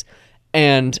piece.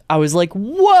 And I was like,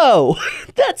 whoa,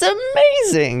 that's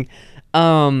amazing.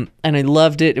 And I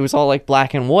loved it. It was all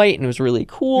black and white, and it was really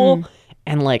cool.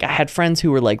 And I had friends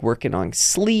who were working on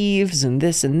sleeves and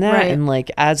this and that. Right.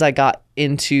 And as I got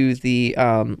into the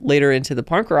later into the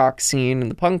punk rock scene and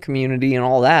the punk community and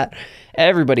all that,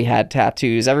 everybody had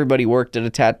tattoos. Everybody worked at a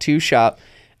tattoo shop.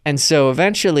 And so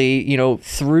eventually,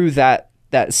 through that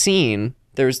scene,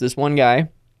 there's this one guy,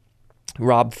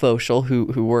 Rob Foschel,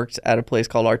 who worked at a place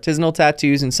called Artisanal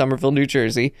Tattoos in Somerville, New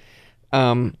Jersey.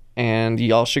 And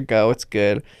y'all should go. It's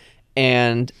good.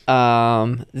 And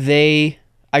I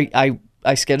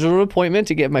scheduled an appointment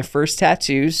to get my first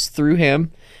tattoos through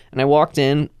him. And I walked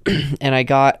in and I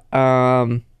got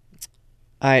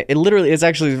it's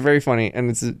actually very funny, and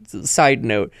it's a side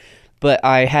note, but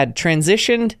I had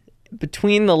transitioned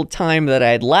between the time that I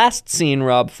had last seen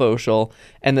Rob Foschel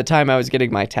and the time I was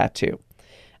getting my tattoo.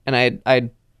 And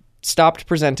I'd stopped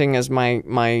presenting as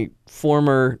my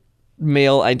former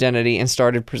male identity and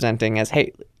started presenting as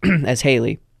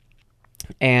Haley.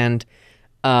 And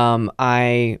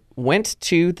I went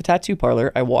to the tattoo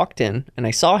parlor. I walked in and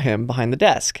I saw him behind the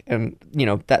desk. And,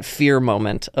 that fear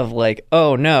moment of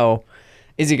oh no,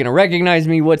 Is he going to recognize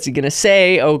me? What's he going to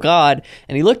say? Oh, God.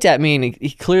 And he looked at me and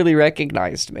he clearly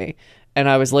recognized me. And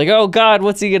I was like, oh, God,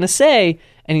 what's he going to say?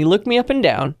 And he looked me up and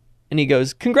down and he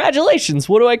goes, congratulations.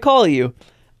 What do I call you?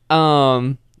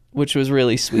 Which was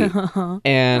really sweet.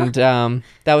 And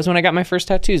that was when I got my first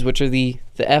tattoos, which are the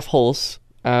F holes,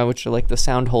 which are like the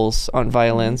sound holes on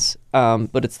violins.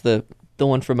 But it's the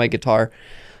one for my guitar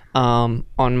on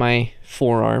my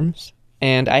forearms.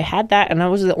 And I had that, and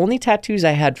that was the only tattoos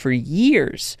I had for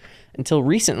years until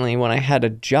recently when I had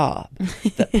a job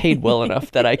that paid well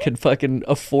enough that I could fucking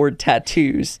afford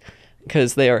tattoos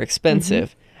because they are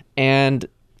expensive. And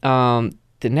the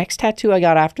next tattoo I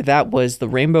got after that was the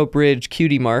Rainbow Bridge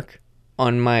cutie mark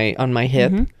on my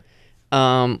hip,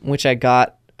 which I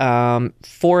got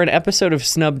for an episode of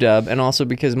Snub Dub, and also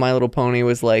because My Little Pony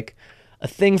was like a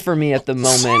thing for me at the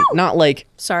moment. Not like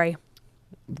Sorry.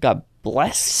 God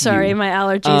bless Sorry, you. my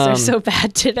allergies are so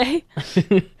bad today.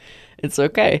 It's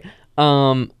okay.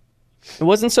 It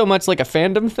wasn't so much like a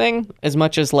fandom thing as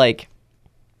much as like,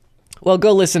 well,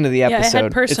 go listen to the it had episode.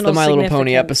 It's the personal My Little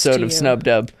Pony significance episode to of you. Snub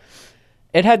Dub.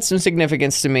 It had some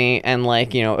significance to me, and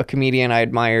like, you know, a comedian I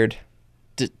admired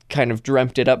kind of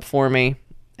dreamt it up for me,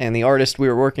 and the artist we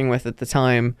were working with at the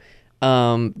time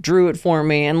drew it for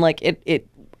me, and like it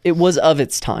was of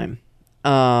its time.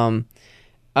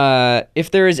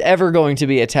 If there is ever going to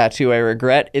be a tattoo I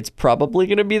regret, it's probably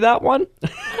going to be that one.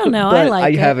 I don't know. But I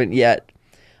like it. haven't yet.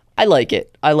 I like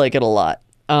it. I like it a lot.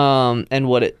 And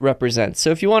what it represents.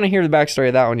 So if you want to hear the backstory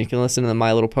of that one, you can listen to the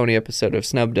My Little Pony episode of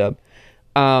Snub Dub.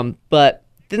 But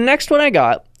the next one I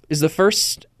got is the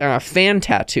first fan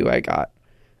tattoo I got,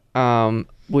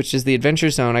 which is the Adventure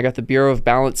Zone. I got the Bureau of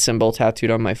Balance symbol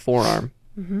tattooed on my forearm.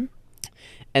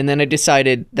 And then I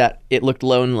decided that it looked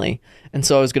lonely, and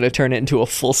so I was going to turn it into a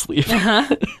full sleeve.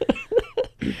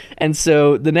 And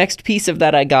so the next piece of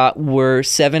that I got were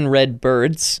 7 red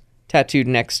birds tattooed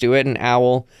next to it, an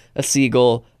owl, a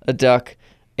seagull, a duck,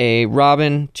 a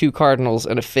robin, 2 cardinals,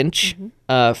 and a finch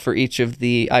for each of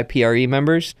the IPRE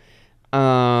members.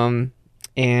 And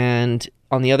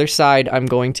on the other side, I'm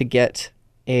going to get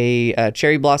a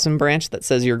cherry blossom branch that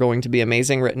says "You're going to be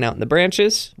amazing" written out in the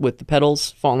branches with the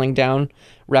petals falling down,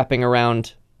 wrapping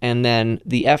around, and then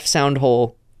the F sound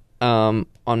hole on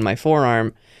my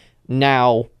forearm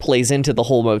now plays into the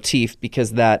whole motif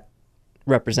because that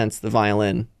represents the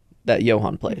violin that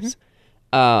Johann plays.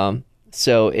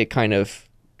 So it kind of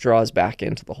draws back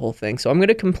into the whole thing. So I'm going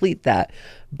to complete that.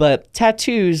 But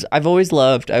tattoos, I've always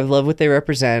loved. I've loved what they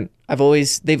represent.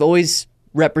 They've always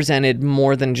represented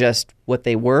more than just what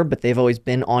they were, but they've always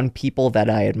been on people that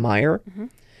I admire.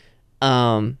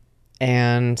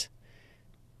 And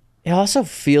it also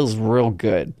feels real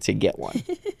good to get one.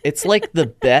 It's like the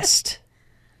best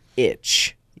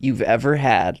itch you've ever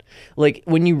had. Like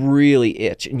when you really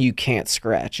itch and you can't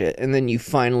scratch it, and then you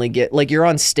finally get, like, you're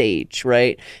on stage,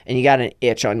 right? And you got an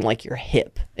itch on like your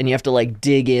hip, and you have to like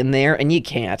dig in there, and you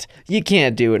can't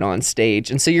do it on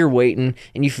stage. And so you're waiting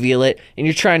and you feel it, and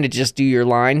you're trying to just do your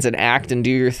lines and act and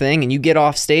do your thing, and you get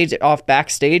off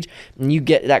backstage, and you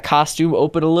get that costume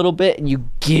open a little bit, and you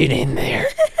get in there.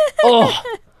 Oh,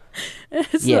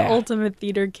 It's the ultimate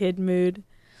theater kid mood.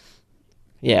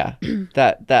 Yeah,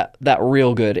 that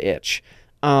real good itch.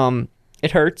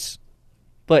 It hurts,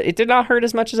 but it did not hurt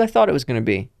as much as I thought it was going to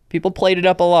be. People played it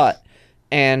up a lot,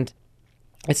 and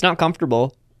it's not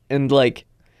comfortable. And like,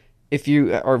 if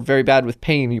you are very bad with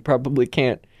pain, you probably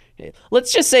can't.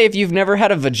 Let's just say if you've never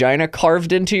had a vagina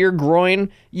carved into your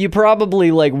groin, you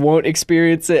probably like won't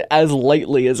experience it as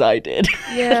lightly as I did.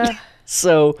 Yeah.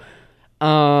 So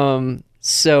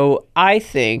I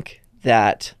think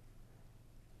that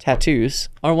tattoos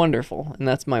are wonderful, and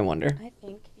that's my wonder I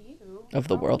think you of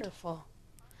the world. wonderful.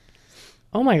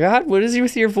 Oh my God, what is it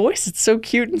with your voice? It's so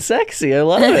cute and sexy. I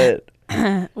love it.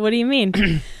 What do you mean?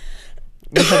 You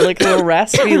have like a little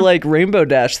raspy, like Rainbow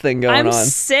Dash thing going I'm on.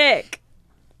 sick.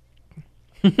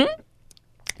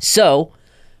 So,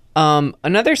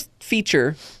 another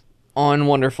feature on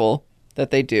Wonderful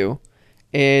that they do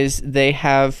is they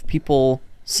have people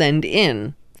send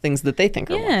in things that they think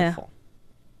are wonderful.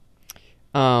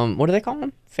 What do they call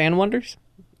them? Fan wonders?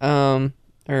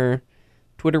 Or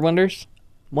Twitter wonders?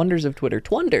 Wonders of Twitter.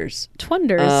 Twonders.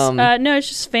 Twonders. No, it's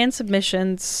just fan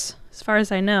submissions, as far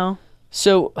as I know.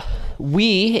 So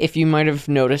we, if you might have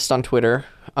noticed on Twitter,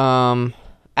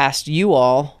 asked you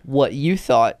all what you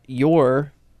thought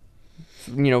your,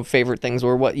 favorite things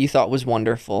were, what you thought was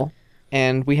wonderful.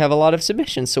 And we have a lot of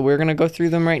submissions, so we're going to go through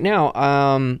them right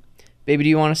now. Baby, do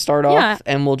you want to start off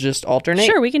and we'll just alternate?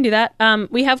 Sure, we can do that.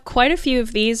 We have quite a few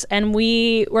of these, and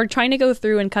we were trying to go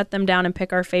through and cut them down and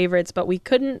pick our favorites, but we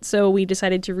couldn't, so we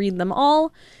decided to read them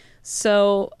all.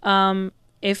 So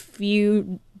if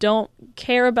you don't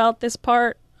care about this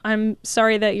part, I'm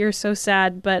sorry that you're so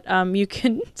sad, but you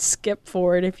can skip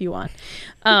forward if you want.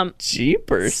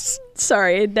 Jeepers.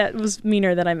 Sorry, that was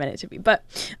meaner than I meant it to be. But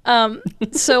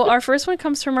so our first one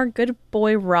comes from our good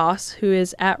boy Ross, who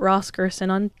is at Ross_Gerson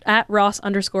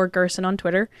on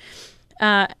Twitter.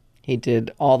 He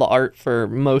did all the art for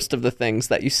most of the things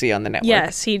that you see on the network.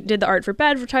 Yes, he did the art for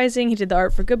Bad Advertising. He did the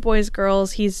art for Good Boys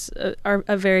Girls. He's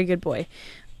a very good boy.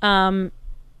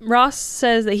 Ross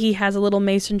says that he has a little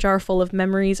mason jar full of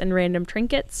memories and random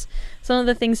trinkets. Some of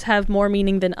the things have more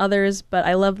meaning than others, but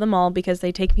I love them all because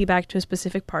they take me back to a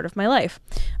specific part of my life.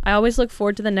 I always look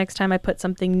forward to the next time I put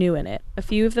something new in it. A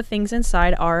few of the things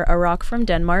inside are a rock from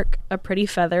Denmark, a pretty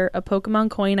feather, a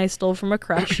Pokemon coin I stole from a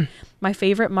crush, my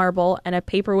favorite marble, and a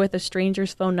paper with a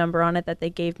stranger's phone number on it that they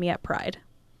gave me at Pride.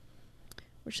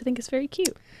 Which I think is very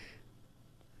cute.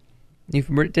 You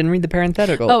didn't read the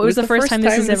parenthetical. Oh, it was the first time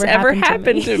this has ever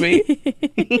happened to me.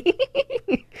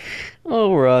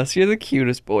 Oh, Ross, you're the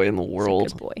cutest boy in the world.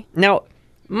 Good boy. Now,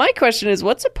 my question is,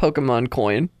 what's a Pokemon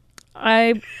coin?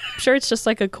 I'm sure it's just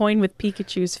like a coin with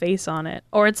Pikachu's face on it,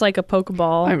 or it's like a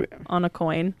Pokeball on a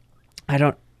coin. I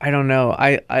don't know.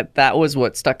 I that was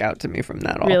what stuck out to me from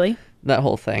that. Really? That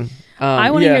whole thing.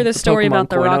 I want to hear the story Pokemon about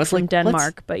the coin. rock from like,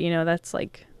 Denmark, but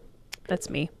that's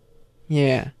me.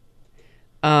 Yeah.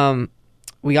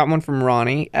 We got one from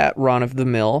Ronnie at Ron of the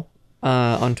Mill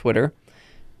on Twitter.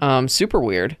 Super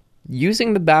weird.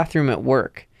 Using the bathroom at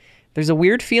work. There's a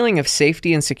weird feeling of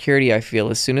safety and security I feel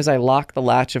as soon as I lock the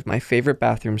latch of my favorite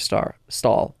bathroom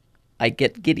stall. I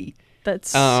get giddy. That's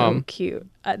so cute.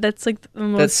 That's like the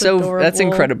most adorable, that's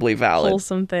incredibly valid.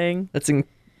 Wholesome thing.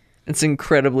 It's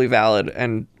incredibly valid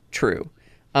and true.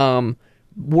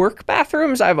 Work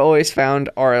bathrooms I've always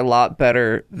found are a lot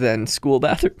better than school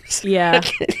bathrooms. Yeah.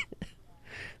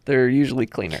 They're usually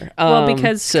cleaner. Well,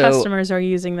 because customers are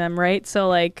using them, right? So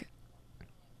like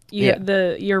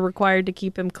you're required to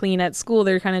keep them clean at school.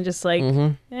 They're kind of just like,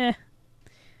 eh.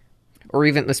 Or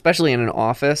even, especially in an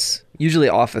office, usually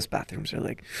office bathrooms are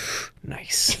like,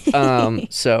 nice.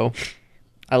 So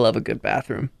I love a good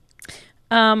bathroom.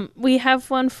 We have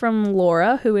one from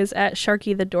Laura, who is at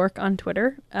Sharky the Dork on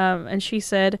Twitter. And she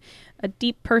said, a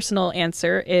deep personal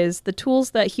answer is the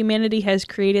tools that humanity has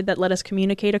created that let us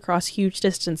communicate across huge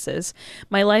distances.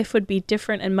 My life would be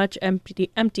different and much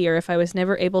emptier if I was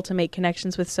never able to make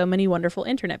connections with so many wonderful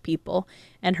internet people.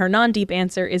 And her non-deep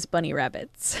answer is bunny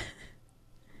rabbits.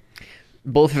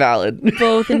 Both valid.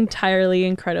 Both entirely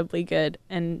incredibly good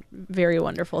and very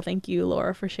wonderful. Thank you,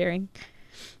 Laura, for sharing.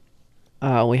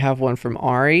 We have one from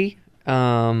Ari,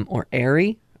 or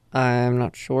Ari, I'm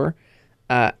not sure,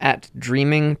 at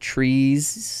Dreaming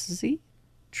Trees.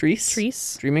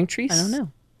 Trees? Dreaming Trees? I don't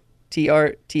know.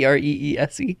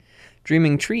 Treese.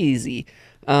 Dreaming Treesy.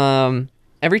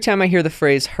 Every time I hear the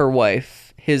phrase her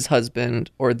wife, his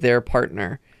husband, or their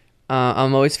partner,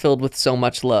 I'm always filled with so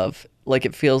much love. Like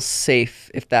it feels safe,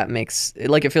 if that makes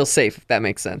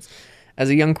sense. As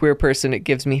a young queer person, it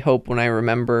gives me hope when I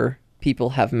remember people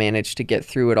have managed to get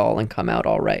through it all and come out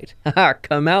all right.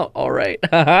 Come out all right.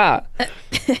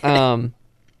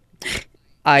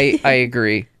 I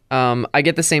agree. I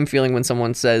get the same feeling when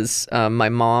someone says my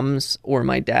mom's or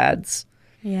my dad's.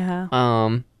 Yeah.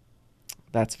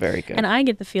 That's very good. And I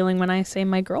get the feeling when I say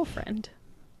my girlfriend.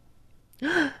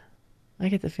 I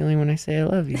get the feeling when I say I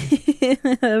love you.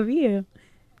 I love you.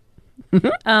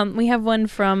 We have one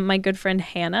from my good friend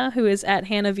Hannah, who is at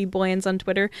Hannah V. Boyens on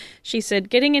Twitter. She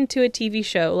said, getting into a TV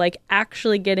show, like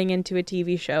actually getting into a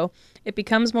TV show, it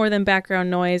becomes more than background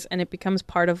noise and it becomes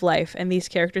part of life. And these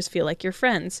characters feel like your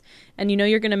friends. And you know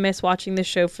you're going to miss watching this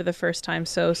show for the first time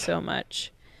so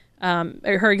much.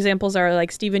 Her examples are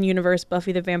like Steven Universe,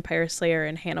 Buffy the Vampire Slayer,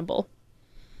 and Hannibal.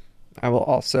 I will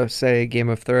also say Game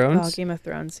of Thrones. Oh, Game of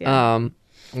Thrones, yeah.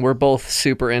 We're both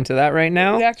super into that right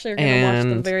now. We actually are going to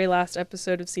watch the very last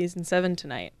episode of season 7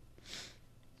 tonight.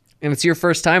 And it's your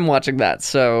first time watching that,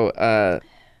 so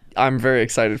I'm very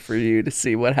excited for you to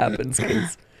see what happens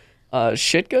because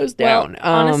shit goes down.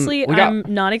 Well, honestly, I'm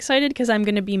not excited because I'm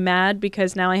going to be mad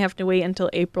because now I have to wait until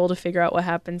April to figure out what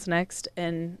happens next.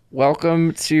 And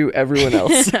welcome to everyone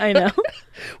else. I know.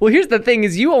 Well, here's the thing: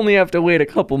 is you only have to wait a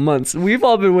couple months. We've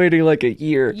all been waiting like a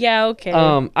year. Yeah. Okay.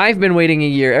 I've been waiting a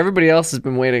year. Everybody else has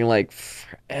been waiting like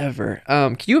forever.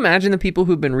 Can you imagine the people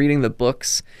who've been reading the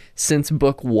books since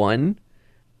book 1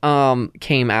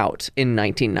 came out in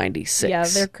 1996? Yeah,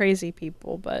 they're crazy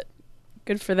people, but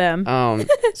good for them.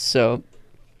 So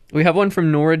we have one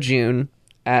from Nora June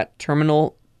at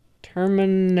Terminal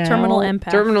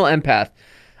Empath.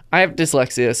 I have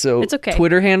dyslexia, so It's okay.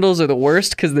 Twitter handles are the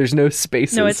worst because there's no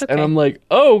spaces. No, it's okay. And I'm like,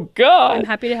 oh god. I'm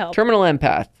happy to help. Terminal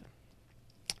empath.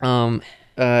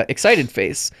 Excited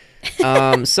face.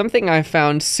 Something I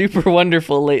found super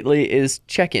wonderful lately is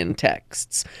check-in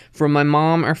texts from my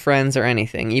mom or friends or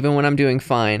anything. Even when I'm doing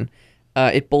fine,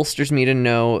 it bolsters me to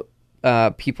know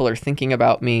people are thinking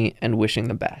about me and wishing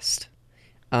the best.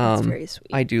 That's very sweet.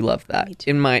 I do love that. Me too.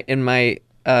 In my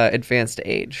advanced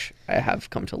age, I have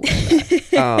come to love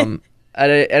that. At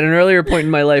an earlier point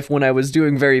in my life, when I was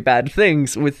doing very bad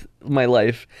things with my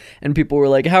life, and people were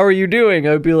like, "How are you doing?"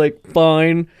 I would be like,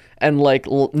 "Fine," and like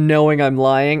knowing I'm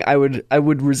lying, I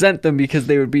would resent them because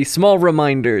they would be small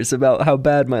reminders about how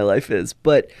bad my life is.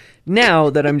 But now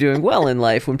that I'm doing well in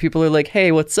life, when people are like,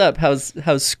 "Hey, what's up? How's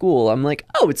school?" I'm like,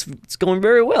 "Oh, it's going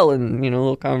very well," and a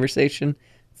little conversation.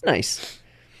 It's nice.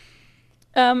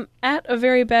 At a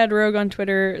very bad rogue on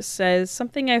Twitter says,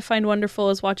 something I find wonderful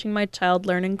is watching my child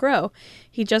learn and grow.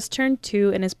 He just turned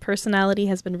 2 and his personality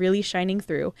has been really shining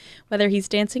through. Whether he's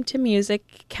dancing to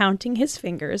music, counting his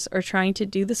fingers, or trying to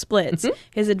do the splits,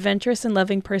 his adventurous and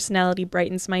loving personality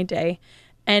brightens my day.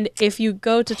 And if you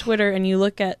go to Twitter and you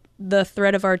look at the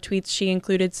thread of our tweets, she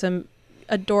included some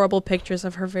adorable pictures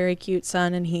of her very cute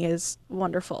son, and he is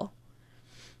wonderful.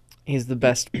 He's the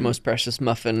best, most precious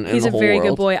muffin in He's the a whole very world.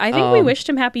 good boy. I think we wished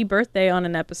him happy birthday on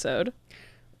an episode.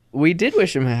 We did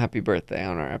wish him a happy birthday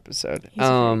on our episode. He's a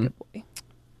very good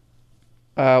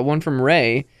boy. One from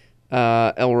Ray,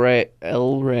 El Ray.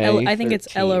 I think it's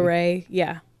 13. Ella Ray.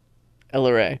 Yeah,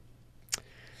 Ella Ray.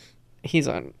 He's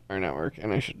on our network,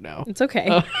 and I should know. it's okay.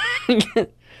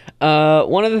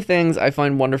 One of the things I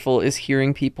find wonderful is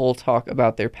hearing people talk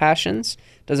about their passions.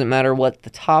 Doesn't matter what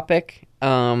the topic.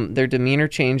 Their demeanor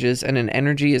changes and an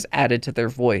energy is added to their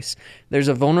voice. There's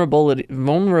a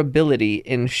vulnerability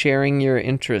in sharing your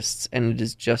interests, and it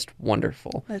is just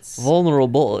wonderful. That's-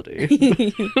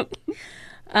 Vulnerability.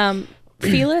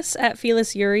 Felis at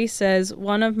Felis Yuri says,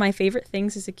 one of my favorite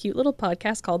things is a cute little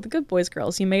podcast called The Good Boys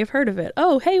Girls. You may have heard of it.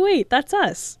 Oh, hey, wait, that's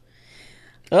us.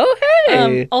 Oh,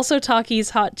 hey! Also, Takis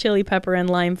hot chili pepper and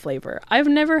lime flavor. I've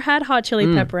never had hot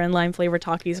chili pepper and lime flavor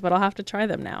Takis, but I'll have to try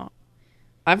them now.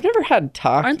 I've never had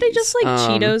Takis. Aren't they just like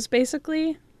Cheetos,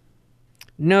 basically?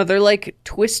 No, they're like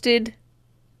twisted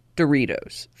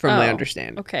Doritos, from my Oh,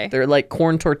 understanding. okay. They're like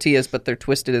corn tortillas, but they're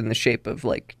twisted in the shape of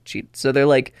like Cheetos. So they're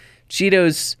like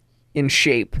Cheetos in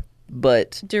shape,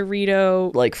 but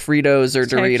Dorito. like Fritos or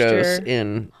Doritos Texture.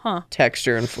 in Huh.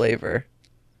 texture and flavor.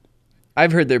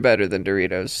 I've heard they're better than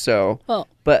Doritos, so. Well,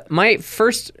 But my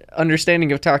first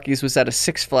understanding of Takis was at a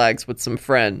Six Flags with some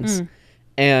friends,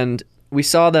 and we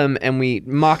saw them and we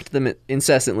mocked them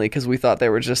incessantly because we thought they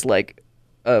were just like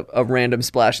a random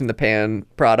splash in the pan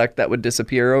product that would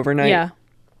disappear overnight. yeah.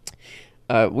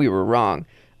 We were wrong.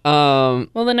 Well,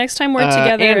 the next time we're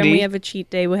together and Andy- we have a cheat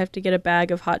day, we have to get a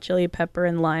bag of hot chili pepper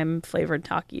and lime flavored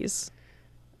Takis.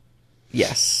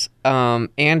 Yes.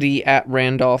 Andy at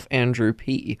Randolph Andrew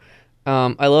P.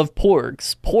 I love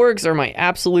porgs. Porgs are my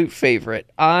absolute favorite.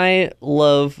 I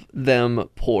love them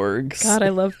porgs. God, I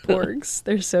love porgs.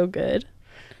 They're so good.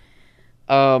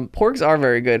 Porgs are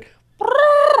very good.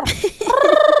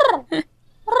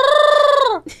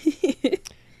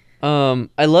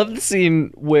 I love the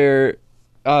scene where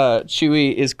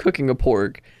Chewie is cooking a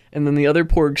porg, and then the other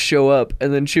porgs show up,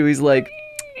 and then Chewie's like,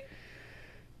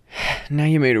 "Now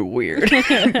you made it weird."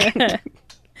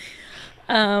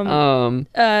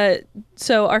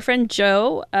 So our friend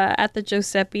Joe at the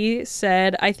Giuseppe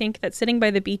said, I think that sitting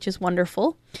by the beach is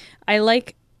wonderful.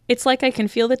 It's like I can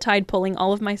feel the tide pulling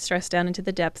all of my stress down into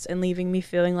the depths and leaving me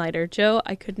feeling lighter. Joe,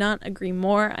 I could not agree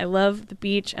more. I love the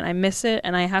beach and I miss it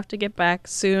and I have to get back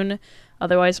soon.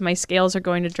 Otherwise my scales are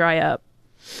going to dry up.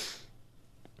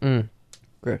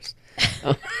 Gross.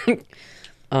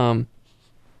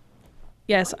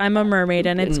 Yes, I'm a mermaid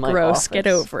and it's In my gross. Get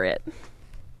office. over it.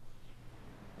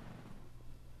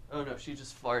 Oh no, she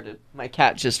just farted. My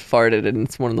cat just farted, and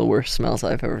it's one of the worst smells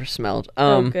I've ever smelled.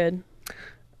 Oh, good.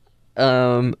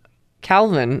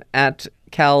 Calvin at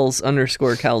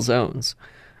Cal's_Calzones.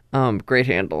 Great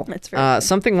handle. That's very good.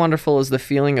 Something wonderful is the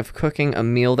feeling of cooking a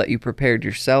meal that you prepared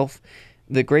yourself.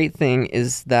 The great thing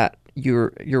is that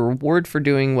your reward for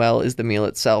doing well is the meal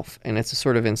itself, and it's a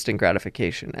sort of instant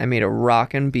gratification. I made a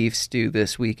rockin' beef stew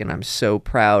this week, and I'm so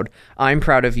proud. I'm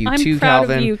proud of you too, I'm proud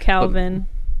Calvin. of you, Calvin.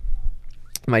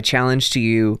 My challenge to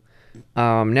you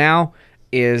now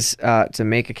is to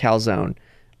make a calzone.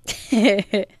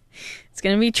 It's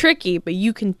going to be tricky, but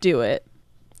you can do it.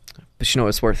 But you know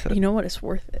it's worth it. You know what? It's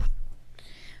worth it.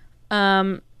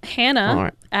 Hannah All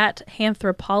right. at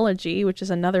Anthropology, which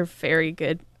is another very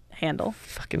good handle.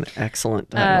 Fucking excellent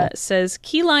title. Says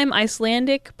key lime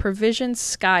Icelandic provision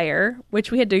skyer,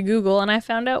 which we had to Google, and I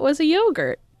found out was a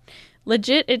yogurt.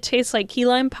 Legit, it tastes like key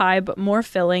lime pie, but more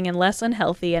filling and less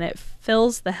unhealthy, and it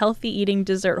fills the healthy eating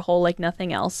dessert hole like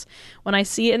nothing else. When I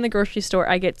see it in the grocery store,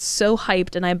 I get so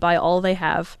hyped and I buy all they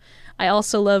have. I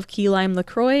also love key lime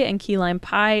LaCroix and key lime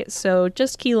pie, so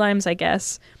just key limes, I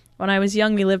guess. When I was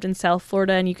young, we lived in South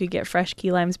Florida, and you could get fresh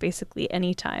key limes basically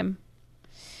anytime.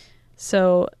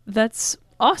 So that's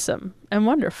awesome and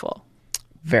wonderful.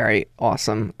 Very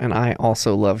awesome. And I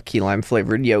also love key lime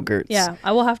flavored yogurts. Yeah,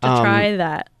 I will have to try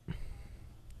that.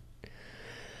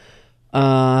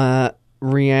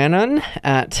 Rhiannon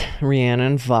at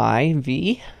Rhiannon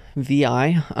VI.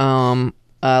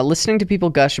 Listening to people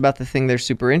gush about the thing they're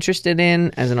super interested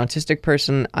in. As an autistic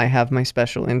person, I have my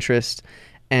special interest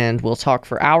and will talk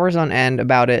for hours on end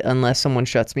about it unless someone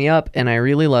shuts me up, and I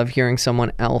really love hearing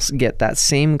someone else get that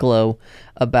same glow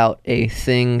about a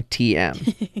thing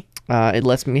TM. It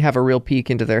lets me have a real peek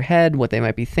into their head, what they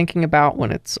might be thinking about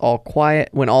when it's all quiet,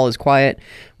 when all is quiet,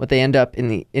 what they end up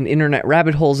in internet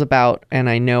rabbit holes about, and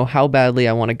I know how badly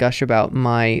I want to gush about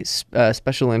my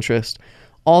special interest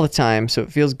all the time, so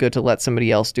it feels good to let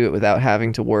somebody else do it without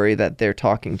having to worry that they're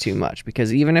talking too much.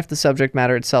 Because even if the subject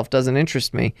matter itself doesn't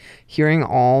interest me, hearing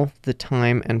all the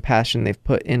time and passion they've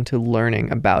put into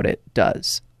learning about it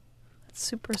does. That's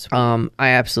super sweet. I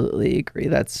absolutely agree.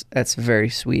 That's very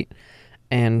sweet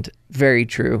and very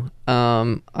true.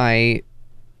 I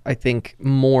think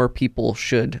more people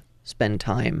should spend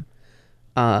time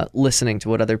listening to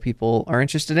what other people are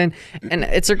interested in, and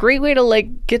it's a great way to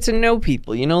like get to know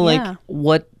people, you know, like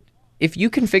what if you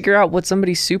can figure out what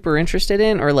somebody's super interested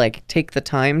in, or like take the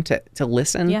time to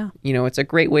listen, you know, it's a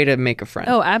great way to make a friend.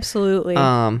 Oh, absolutely.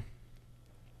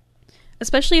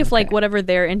 Especially if like whatever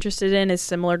they're interested in is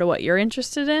similar to what you're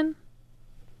interested in.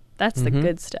 That's the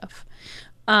good stuff.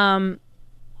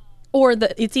 Or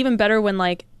it's even better when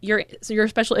like your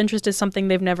special interest is something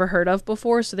they've never heard of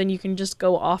before, so then you can just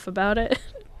go off about it.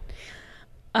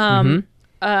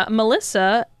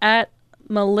 Melissa at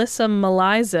Melissa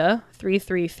Meliza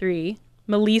 333.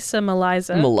 Melissa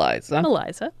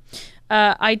Meliza.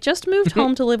 I just moved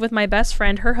home to live with my best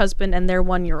friend, her husband, and their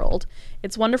 1-year-old.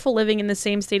 It's wonderful living in the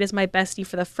same state as my bestie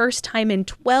for the first time in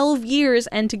 12 years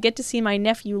and to get to see my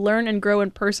nephew learn and grow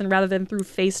in person rather than through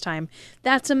FaceTime.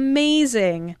 That's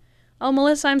amazing. Oh,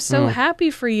 Melissa, I'm so happy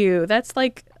for you. That's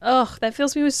like, that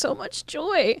fills me with so much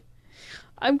joy.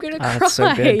 I'm going to cry. That's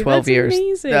so good. 12 years.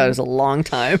 Amazing. That is a long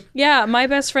time. Yeah, my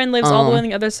best friend lives all the way on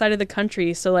the other side of the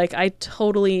country. So, like, I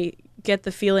totally get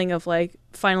the feeling of, like,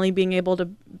 finally being able to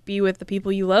be with the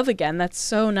people you love again. That's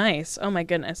so nice. Oh, my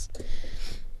goodness.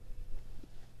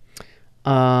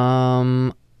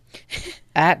 At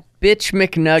Bitch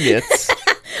McNuggets.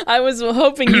 I was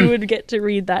hoping you would get to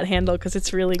read that handle because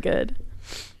it's really good.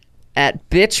 At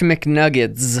Bitch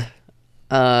McNuggets,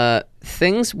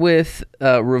 things with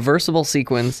reversible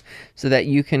sequins so that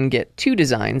you can get 2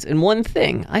 designs in one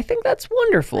thing. I think that's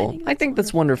wonderful. I think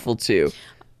that's wonderful too.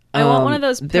 I want one of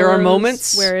those pillows there are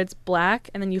moments where it's black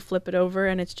and then you flip it over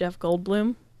and it's Jeff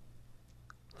Goldblum.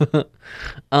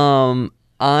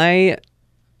 I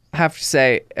have to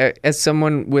say, as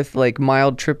someone with like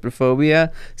mild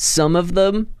trypophobia, some of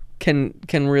them can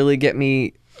really get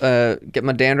me get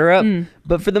my dander up,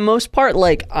 but for the most part,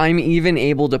 like, I'm even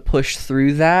able to push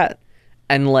through that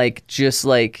and like just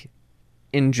like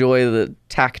enjoy the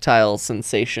tactile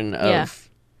sensation of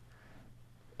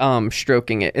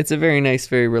stroking it. It's a very nice,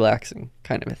 very relaxing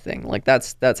kind of a thing. Like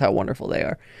that's how wonderful they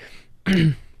are.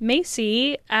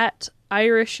 Macy at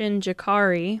Irish and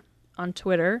Jakari on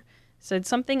Twitter said,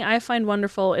 something I find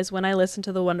wonderful is when I listen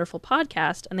to the Wonderful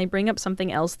podcast and they bring up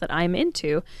something else that I'm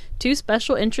into. 2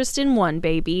 special interests in one,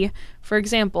 baby. For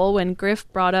example, when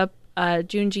Griff brought up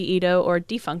Junji Ito or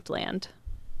Defunct Land.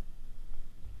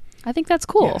 I think that's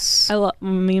cool. Yes. I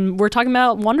mean, we're talking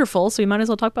about Wonderful, so we might as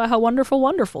well talk about how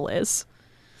wonderful is.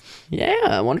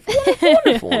 Yeah, wonderful.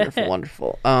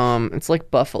 It's like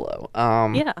Buffalo.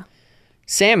 Yeah.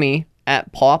 Sammy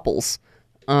at Popples.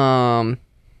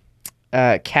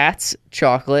 Cat's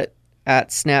chocolate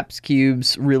at Snaps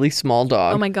Cubes, really small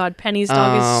dog. Oh my god, Penny's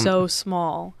dog is so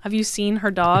small. Have you seen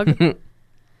her dog?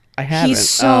 I haven't. He's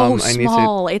so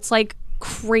small. It's like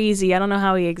crazy. I don't know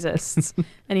how he exists.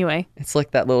 Anyway. It's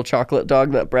like that little chocolate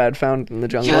dog that Brad found in the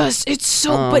jungle. Yes, it's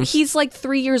so... but he's like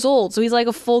 3 years old, so he's like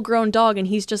a full-grown dog, and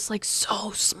he's just like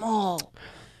so small.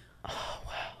 Oh,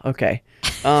 wow. Okay.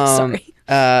 Sorry.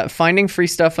 Finding free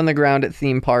stuff on the ground at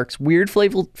theme parks, weird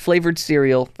flavored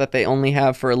cereal that they only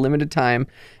have for a limited time,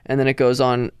 and then it goes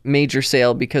on major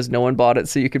sale because no one bought it,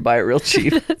 so you could buy it real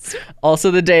cheap.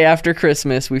 Also, the day after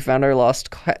Christmas, we found our lost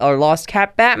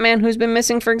cat Batman, who's been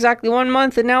missing for exactly 1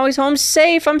 month, and now he's home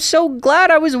safe. I'm so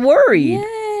glad. I was worried.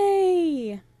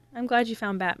 Yay! I'm glad you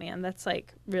found Batman. That's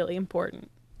like really important.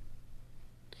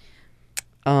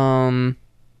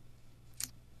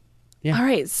 Yeah. All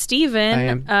right,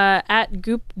 Steven at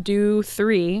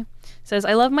GoopDo3 says,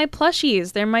 I love my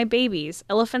plushies. They're my babies.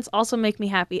 Elephants also make me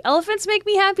happy. Elephants make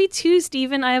me happy too,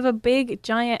 Steven. I have a big,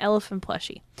 giant elephant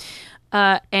plushie.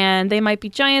 And they might be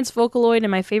giants, Vocaloid,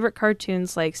 and my favorite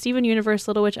cartoons like Steven Universe,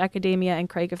 Little Witch Academia, and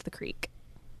Craig of the Creek.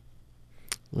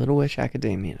 Little Witch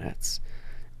Academia, that's...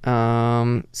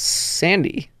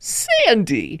 Sandy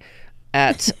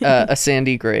at a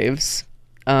Sandy Graves.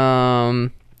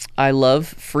 I love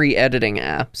free editing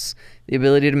apps. The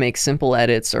ability to make simple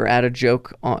edits or add to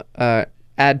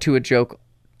a joke.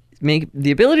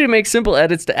 The ability to make simple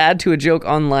edits to add to a joke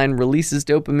online releases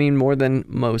dopamine more than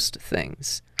most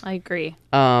things. I agree.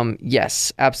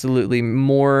 Yes, absolutely.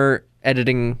 More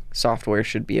editing software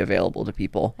should be available to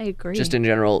people. I agree. Just in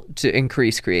general to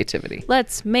increase creativity.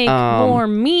 Let's make more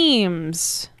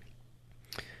memes.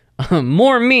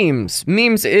 More memes.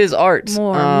 Memes is art.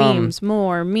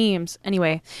 More memes.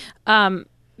 Anyway,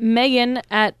 Megan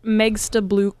at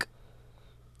Megstabluke,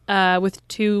 with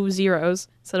 2 zeros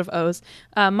instead of O's.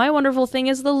 My wonderful thing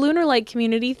is the Lunar Light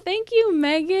community. Thank you,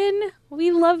 Megan.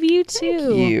 We love you too.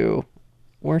 Thank you.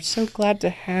 We're so glad to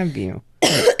have you.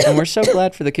 And we're so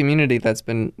glad for the community that's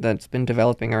been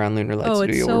developing around Lunar Light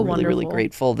Studio. It's so we're really, really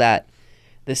grateful that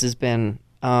this has been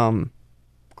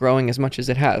growing as much as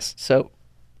it has. So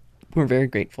we're very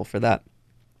grateful for that.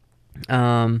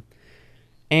 Anne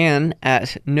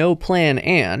at No Plan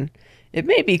Anne. It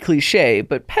may be cliche,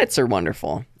 but pets are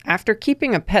wonderful. After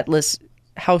keeping a petless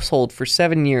household for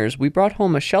 7 years, we brought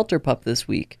home a shelter pup this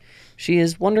week. She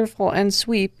is wonderful and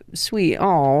sweet.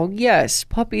 Oh, yes,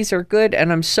 puppies are good,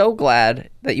 and I'm so glad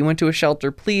that you went to a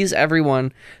shelter. Please,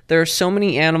 everyone, there are so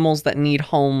many animals that need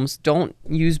homes. Don't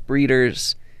use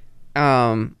breeders.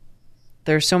 There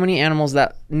are so many animals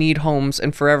that need homes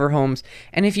and forever homes.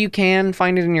 And if you can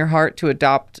find it in your heart to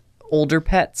adopt older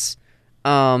pets,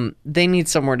 they need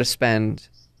somewhere to spend,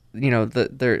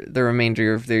 the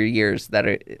remainder of their years that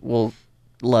it will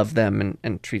love them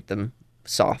and treat them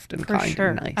soft and kind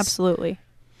and nice. Absolutely.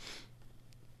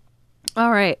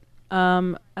 All right.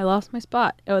 I lost my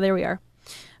spot. Oh, there we are.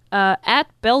 At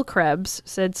Bellkrebs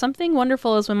said, something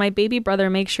wonderful is when my baby brother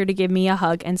makes sure to give me a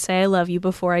hug and say I love you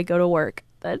before I go to work.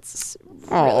 That's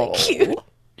really cute.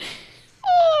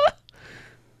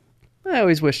 I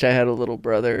always wished I had a little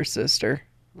brother or sister.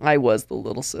 I was the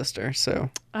little sister, so.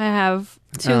 I have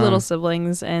 2 little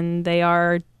siblings, and they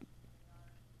are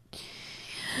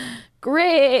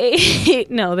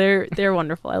great. No, they're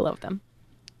wonderful. I love them.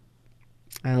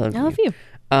 I love you.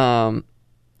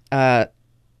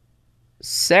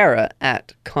 Sarah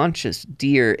at Conscious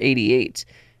Deer 88.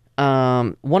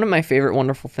 One of my favorite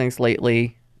wonderful things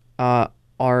lately are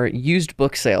used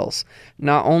book sales.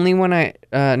 Not only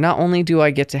do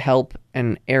I get to help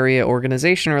an area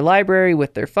organization or library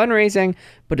with their fundraising,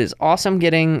 but it's awesome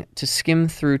getting to skim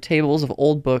through tables of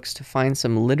old books to find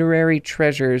some literary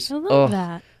treasures. I love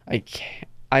that.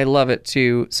 I love it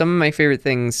too. Some of my favorite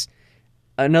things,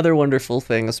 another wonderful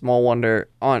thing, a small wonder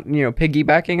on,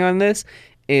 piggybacking on this,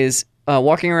 is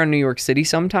walking around New York City.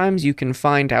 Sometimes you can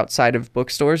find outside of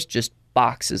bookstores just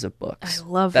boxes of books I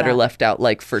love that are left out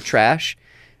like for trash,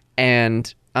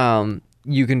 and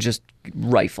you can just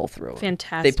rifle through it.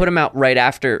 Fantastic. They put them out right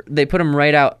after.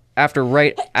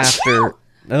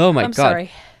 Oh my God.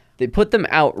 Sorry. They put them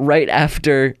out right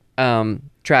after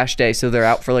trash day, so they're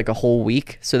out for like a whole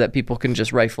week, so that people can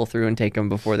just rifle through and take them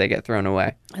before they get thrown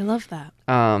away. I love that.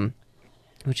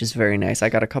 Which is very nice. I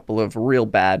got a couple of real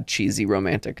bad, cheesy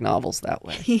romantic novels that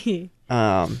way.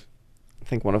 I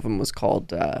think one of them was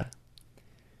called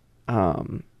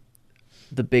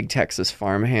The Big Texas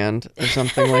Farmhand or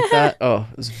something like that. Oh,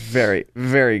 it was very,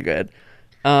 very good.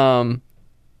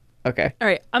 Okay. All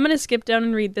right, I'm going to skip down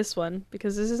and read this one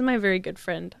because this is my very good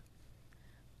friend.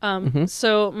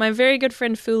 So my very good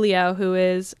friend Fuliao, who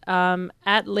is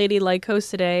at Lady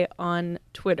Lycos today on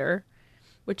Twitter,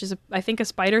 which is, I think, a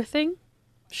spider thing.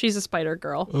 She's a spider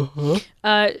girl.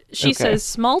 She says,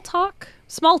 small talk.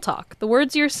 The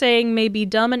words you're saying may be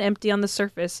dumb and empty on the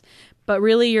surface, but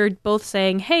really you're both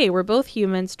saying, hey, we're both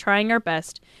humans trying our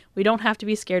best. We don't have to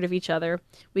be scared of each other.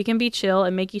 We can be chill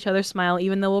and make each other smile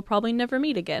even though we'll probably never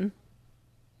meet again.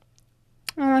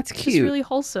 Oh, that's It's cute. just really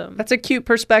wholesome. That's a cute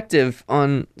perspective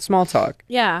on small talk.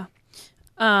 Yeah.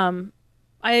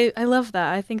 I love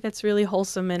that. I think that's really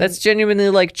wholesome and That's genuinely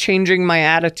like changing my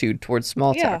attitude towards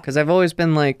small Yeah. talk, because I've always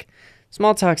been like,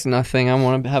 small talk's nothing. I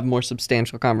want to have more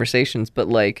substantial conversations, but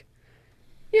like,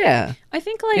 yeah, I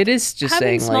think like it is just having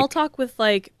saying small like, talk with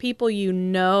like people you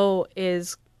know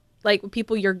is like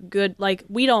people you're good like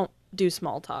we don't do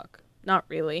small talk. Not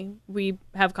really. We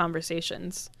have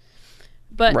conversations.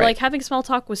 But Right. like having small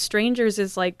talk with strangers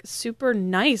is like super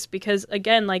nice because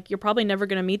again, like you're probably never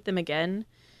going to meet them again.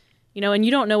 You know, and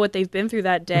you don't know what they've been through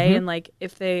that day and like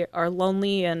if they are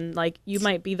lonely and like you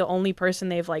might be the only person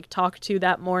they've like talked to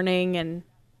that morning and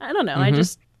I don't know. I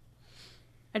just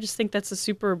think that's a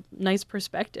super nice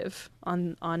perspective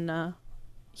on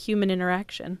human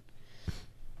interaction.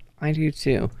 I do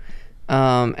too.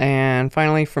 And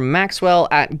finally from Maxwell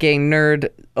at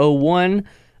GayNerd01.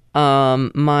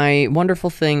 My wonderful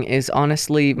thing is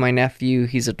honestly my nephew.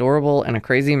 He's adorable and a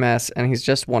crazy mess, and he's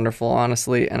just wonderful,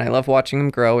 honestly. And I love watching him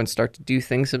grow and start to do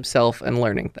things himself and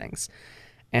learning things.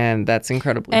 And that's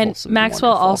incredibly And wholesome.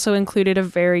 Maxwell wonderful. also included a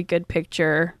very good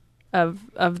picture of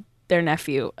their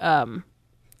nephew.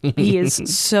 He is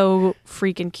so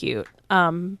freaking cute.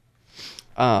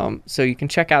 So you can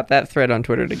check out that thread on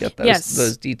Twitter to get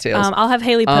those details. I'll have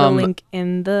Haley put a link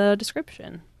in the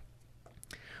description.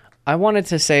 I wanted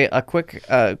to say a quick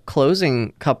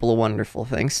closing couple of wonderful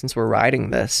things since we're riding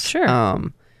this. Sure.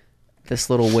 This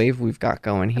little wave we've got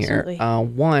going here.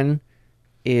 Absolutely. One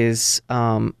is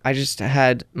I just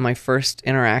had my first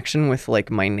interaction with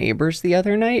like my neighbors the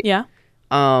other night. Yeah.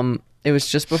 It was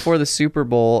just before the Super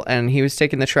Bowl, and he was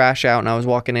taking the trash out, and I was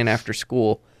walking in after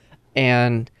school,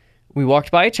 and we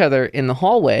walked by each other in the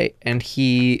hallway, and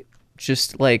he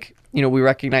just like, you know, we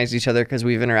recognized each other because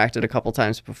we've interacted a couple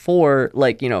times before,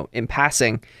 like, you know, in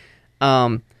passing.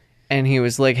 And he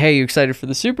was like, "Hey, you excited for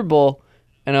the Super Bowl?"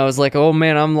 And I was like, "Oh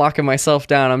man, I'm locking myself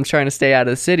down. I'm trying to stay out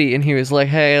of the city." And he was like,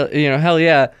 "Hey, you know, hell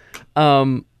yeah.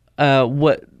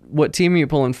 What team are you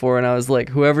pulling for?" And I was like,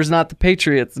 "Whoever's not the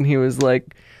Patriots." And he was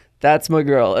like, "That's my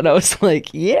girl." And I was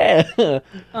like, "Yeah."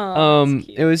 That's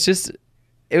cute. It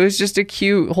was just a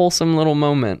cute, wholesome little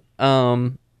moment.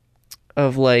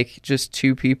 Of like just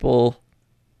two people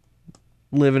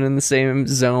living in the same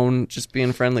zone, just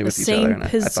being friendly with each other. And I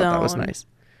thought that was pizzone. nice.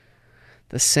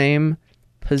 The same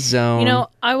pizzone. You know,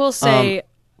 I will say,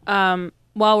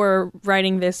 while we're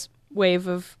riding this wave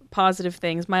of positive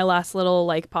things, my last little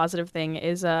like positive thing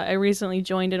is I recently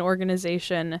joined an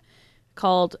organization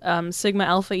called Sigma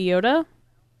Alpha Iota.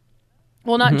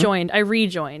 Well, not joined, I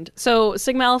rejoined. So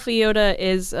Sigma Alpha Iota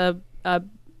is a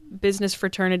business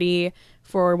fraternity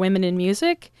for women in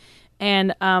music.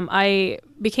 And I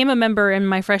became a member in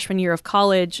my freshman year of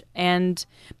college,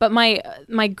 but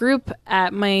my group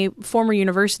at my former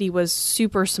university was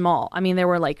super small. I mean, there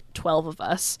were like 12 of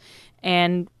us,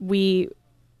 and we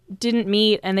didn't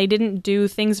meet, and they didn't do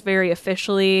things very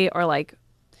officially or like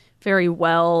very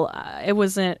well. It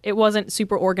wasn't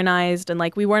super organized, and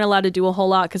like we weren't allowed to do a whole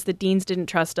lot because the deans didn't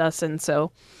trust us, and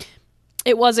so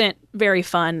it wasn't very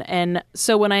fun. And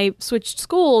so when I switched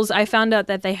schools, I found out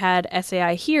that they had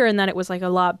SAI here and that it was like a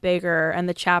lot bigger and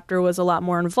the chapter was a lot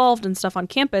more involved and stuff on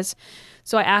campus.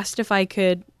 So I asked if I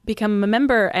could become a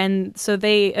member. And so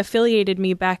they affiliated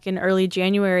me back in early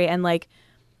January and like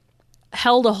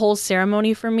held a whole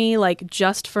ceremony for me, like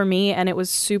just for me. And it was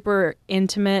super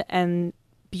intimate and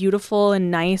beautiful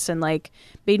and nice and like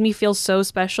made me feel so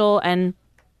special. And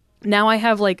now I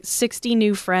have like 60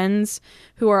 new friends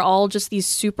who are all just these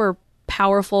super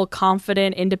powerful,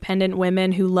 confident, independent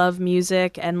women who love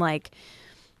music. And like,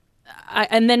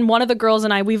 and then one of the girls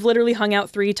and I, we've literally hung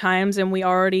out 3 times and we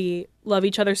already love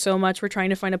each other so much. We're trying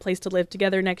to find a place to live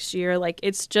together next year. Like,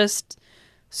 it's just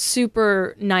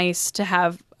super nice to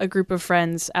have a group of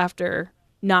friends after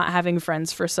not having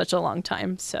friends for such a long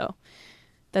time. So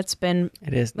that's been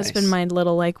nice. my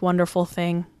little like wonderful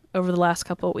thing over the last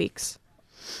couple of weeks.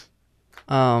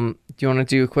 Do you want to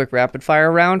do a quick rapid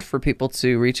fire round for people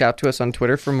to reach out to us on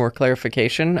Twitter for more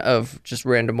clarification of just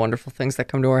random wonderful things that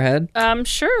come to our head?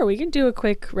 Sure, we can do a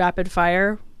quick rapid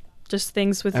fire, just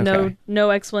things with Okay.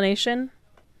 no explanation.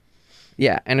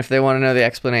 Yeah, and if they want to know the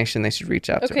explanation, they should reach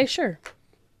out to Okay, me. sure.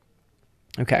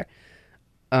 Okay.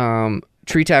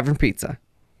 Tree Tavern Pizza.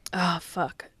 Oh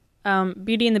fuck.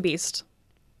 Beauty and the Beast.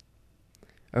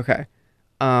 Okay.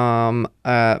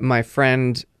 My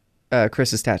friend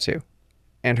Chris's tattoo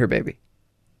and her baby.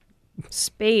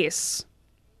 Space.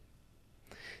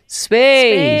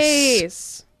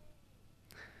 Space.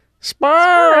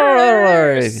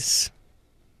 Space.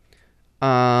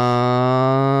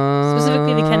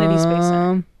 Specifically the Kennedy Space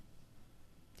Center.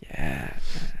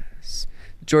 Yes.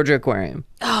 Georgia Aquarium.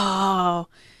 Oh,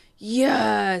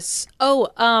 yes. Oh,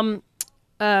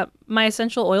 my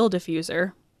essential oil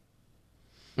diffuser.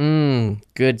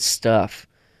 Good stuff.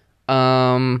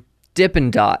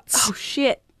 Dippin' Dots. Oh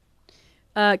shit.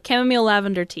 Chamomile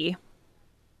lavender tea.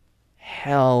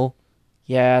 Hell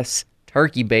yes.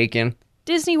 Turkey bacon.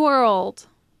 Disney World.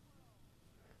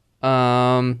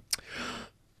 Okay.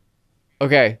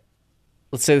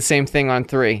 Let's say the same thing on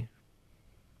 3.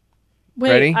 Wait,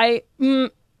 Ready?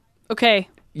 Okay.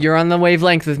 You're on the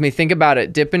wavelength with me. Think about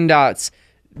it. Dippin' Dots.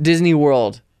 Disney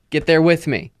World. Get there with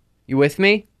me. You with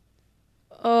me?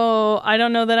 Oh, I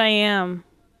don't know that I am.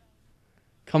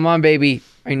 Come on, baby.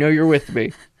 I know you're with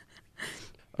me.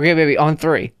 Okay, baby. On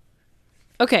 3.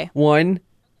 Okay. 1,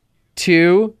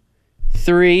 2,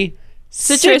 3.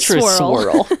 Citrus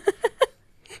swirl.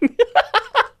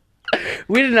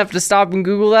 We didn't have to stop and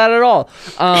Google that at all.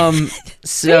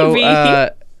 So,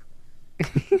 Baby.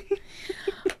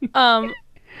 No,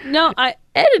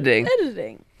 editing.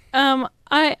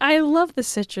 I love the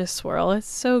citrus swirl. It's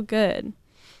so good.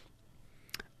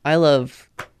 I love,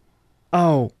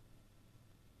 New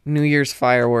Year's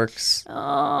fireworks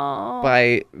Oh,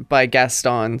 by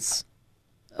Gaston's.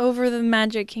 over the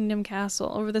Magic Kingdom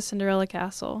castle, over the Cinderella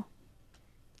castle.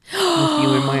 With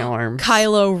you in my arms.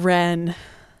 Kylo Ren.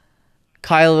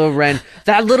 Kylo Ren.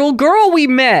 That little girl we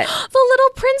met. The little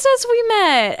princess we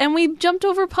met and we jumped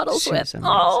over puddles She with. was amazing.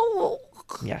 Oh.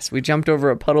 Yes, we jumped over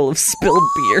a puddle of spilled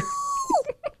beer.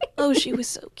 Oh, she was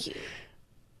so cute.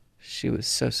 She was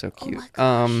so cute. my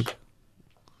gosh.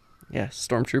 Yeah,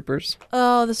 stormtroopers.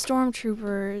 Oh, the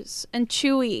stormtroopers and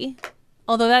Chewie.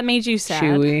 Although that made you sad.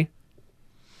 Chewie.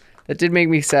 That did make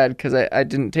me sad because I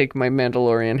didn't take my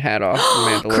Mandalorian hat off.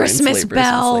 Mandalorian Christmas slavers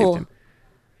Bell. enslaved him.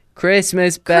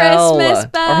 Christmas Bell. Christmas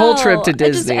Bell. Our whole trip to Just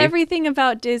Disney. everything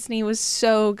about Disney was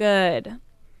so good.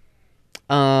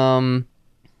 Yeah.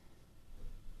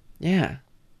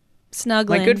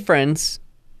 Snuggling. My good friends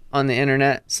on the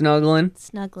internet, snuggling.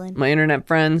 Snuggling. My internet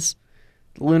friends,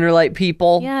 the Lunar Light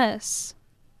people, Yes.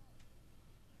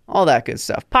 all that good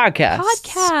stuff. Podcasts.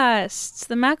 Podcasts.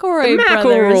 The McElroy The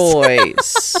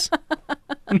brothers.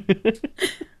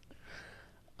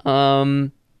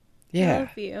 McElroys. Yeah.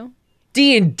 Love you.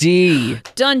 D&D.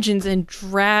 Dungeons and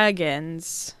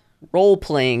Dragons.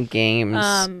 Role-playing games.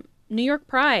 New York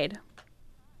Pride.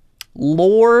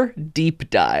 Lore deep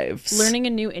dives. Learning a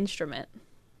new instrument.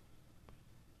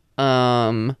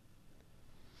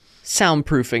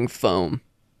 Soundproofing foam.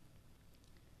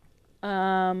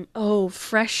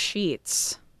 Fresh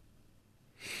sheets.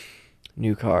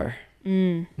 New car.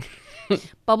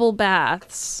 Bubble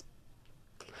baths.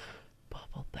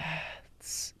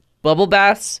 Bubble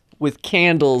baths with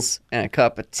candles and a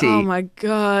cup of tea. Oh my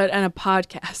god, and a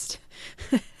podcast.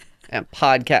 And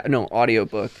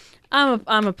audiobook. I'm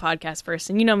a podcast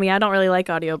person. You know me, I don't really like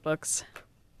audiobooks.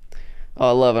 Oh,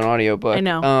 I love an audiobook. I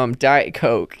know. Diet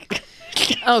Coke.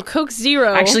 Oh, Coke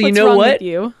Zero. Actually, you What's know wrong what? with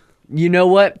you? You know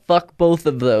what? Fuck both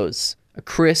of those. A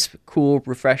crisp, cool,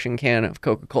 refreshing can of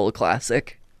Coca-Cola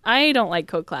Classic. I don't like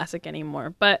Coke Classic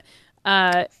anymore, but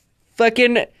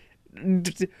Fucking...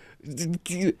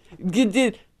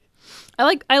 I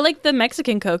like the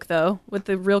Mexican Coke though, with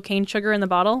the real cane sugar in the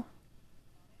bottle.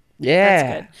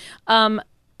 Yeah. That's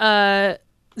good.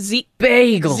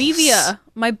 Bagels. Zevia,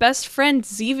 my best friend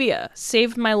Zevia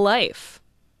saved my life.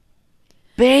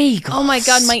 Bagels. Oh my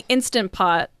god, my Instant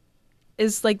Pot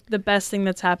is like the best thing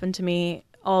that's happened to me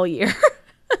all year.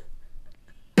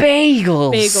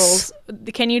 Bagels. Bagels.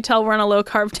 Can you tell we're on a low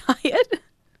carb diet?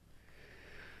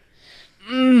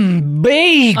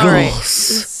 Bagels. All right.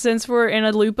 Since we're in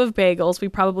a loop of bagels, we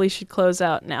probably should close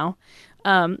out now.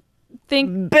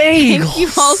 Thank you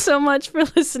all so much for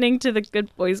listening to the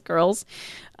Good Boys Girls.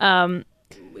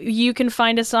 You can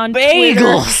find us on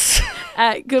Bagels. Twitter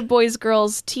at Good Boys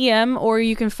Girls TM, or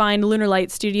you can find Lunar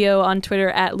Light Studio on Twitter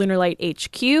at Lunar Light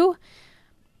HQ.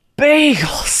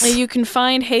 Bagels. You can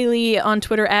find Haley on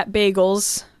Twitter at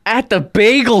Bagels. At the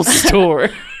bagel store.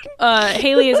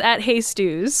 Haley is at Hey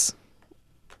Stews.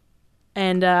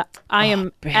 And I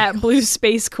am at Blue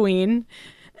Space Queen.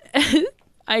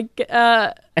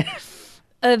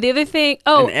 The other thing...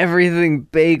 And everything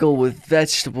bagel with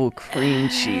vegetable cream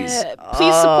cheese.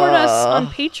 Please support us on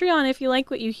Patreon if you like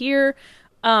what you hear.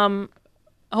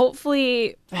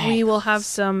 Hopefully we will have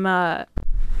some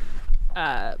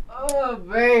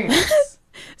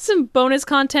some bonus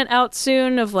content out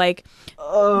soon of like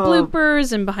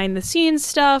bloopers and behind the scenes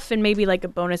stuff, and maybe like a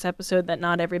bonus episode that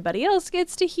not everybody else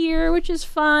gets to hear, which is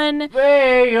fun.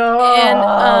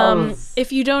 And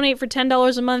if you donate for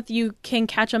 $10 a month, you can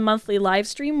catch a monthly live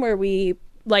stream where we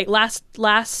like last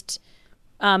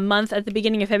month at the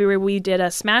beginning of February, we did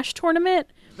a Smash tournament.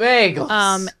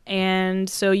 Bagels. And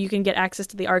so you can get access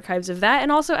to the archives of that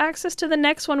and also access to the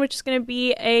next one, which is going to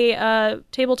be a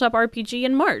tabletop RPG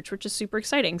in March, which is super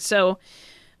exciting. So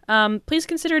please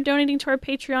consider donating to our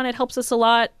Patreon. It helps us a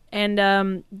lot.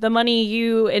 And the money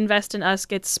you invest in us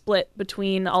gets split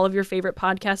between all of your favorite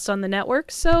podcasts on the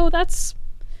network. So that's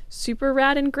super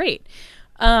rad and great.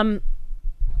 Also,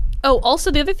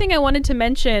 the other thing I wanted to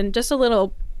mention, just a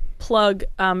little plug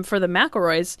for the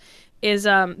McElroys, is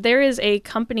there is a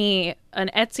company,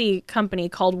 an Etsy company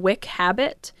called Wick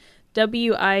Habit,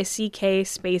 WICK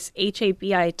space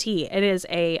HABIT. It is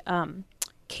a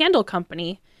candle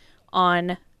company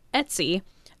on Etsy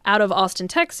out of Austin,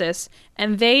 Texas,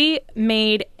 and they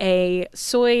made a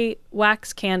soy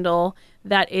wax candle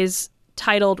that is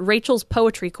titled Rachel's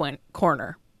Poetry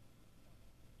Corner.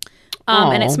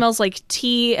 And it smells like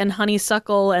tea and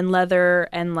honeysuckle and leather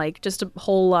and like just a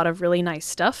whole lot of really nice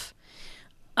stuff.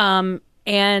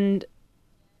 And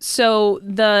so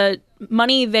the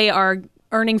money they are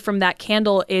earning from that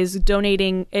candle is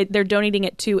donating it. They're donating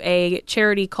it to a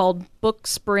charity called Book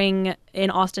Spring in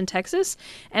Austin, Texas.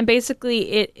 And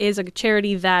basically it is a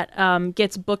charity that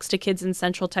gets books to kids in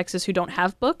Central Texas who don't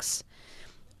have books.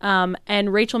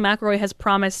 And Rachel McElroy has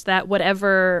promised that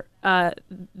whatever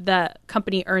the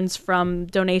company earns from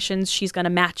donations, she's going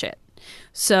to match it.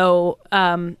 So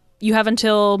you have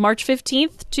until March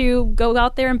 15th to go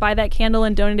out there and buy that candle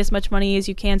and donate as much money as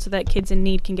you can so that kids in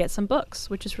need can get some books,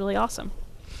 which is really awesome.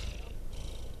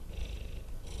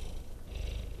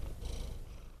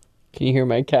 Can you hear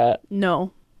my cat?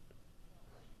 No.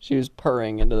 She was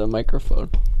purring into the microphone.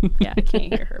 Yeah, I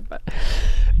can't hear her, but...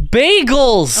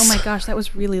 Bagels! Oh my gosh, that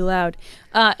was really loud.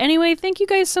 Anyway, thank you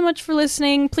guys so much for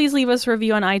listening. Please leave us a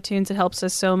review on iTunes. It helps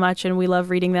us so much, and we love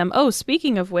reading them. Oh,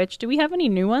 speaking of which, do we have any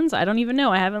new ones? I don't even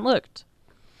know. I haven't looked.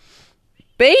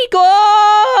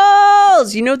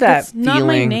 Bagels! You know that That's feeling? not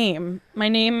my name. My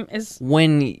name is...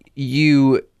 When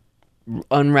you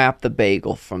unwrap the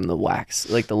bagel from the wax,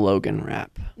 like the Logan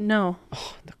wrap. No.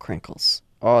 Oh, the crinkles.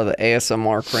 Oh, the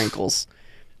ASMR crinkles.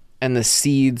 And the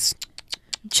seeds...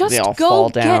 Just They all go fall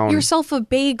get down. yourself a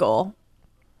bagel.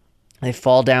 They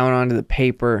fall down onto the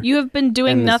paper. You have been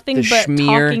doing And nothing but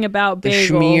talking about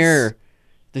bagels.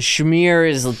 The schmear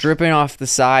is dripping off the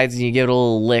sides, and you give it a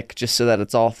little lick just so that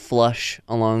it's all flush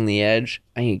along the edge.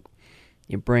 And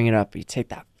you bring it up, you take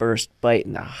that first bite,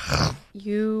 and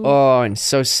and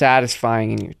so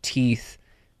satisfying in your teeth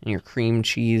and your cream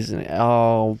cheese. And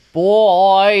oh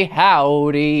boy,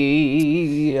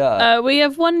 howdy! We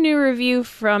have one new review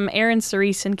from Aaron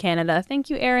Cerise in Canada. Thank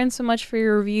you, Aaron, so much for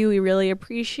your review. We really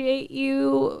appreciate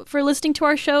you for listening to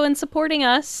our show and supporting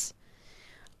us.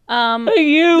 Thank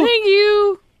you. Thank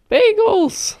you.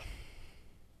 Bagels.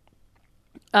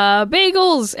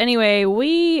 Bagels. Anyway,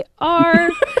 we are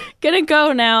gonna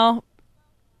go now.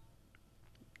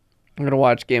 I'm gonna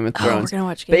watch Game of Thrones. We're gonna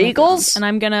watch Game of Bagels? Thrones. And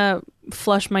I'm gonna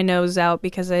flush my nose out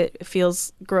because it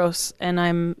feels gross and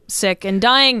I'm sick and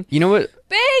dying. You know what?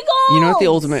 Bagels. You know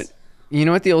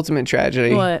what the ultimate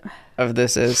tragedy What? of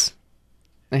this is?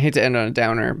 I hate to end on a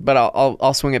downer, but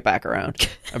I'll swing it back around.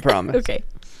 I promise. Okay.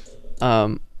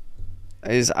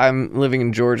 Is I'm living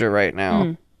in Georgia right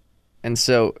now, and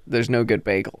so there's no good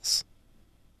bagels.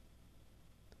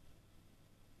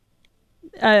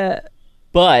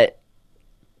 But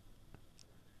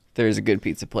there's a good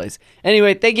pizza place.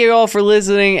 Anyway, thank you all for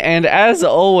listening, and as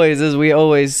always, as we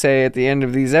always say at the end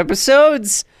of these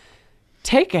episodes,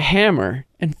 take a hammer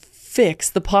and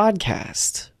fix the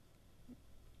podcast.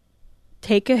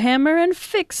 Take a hammer and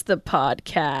fix the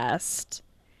podcast.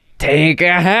 Take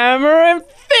a hammer and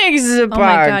fix the podcast. Oh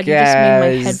my god, you just made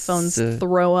my headphones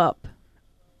throw up.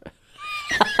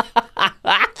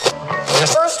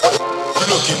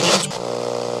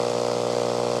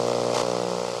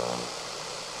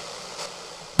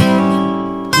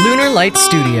 Lunar Light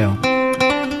Studio.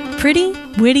 Pretty,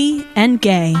 witty, and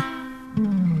gay.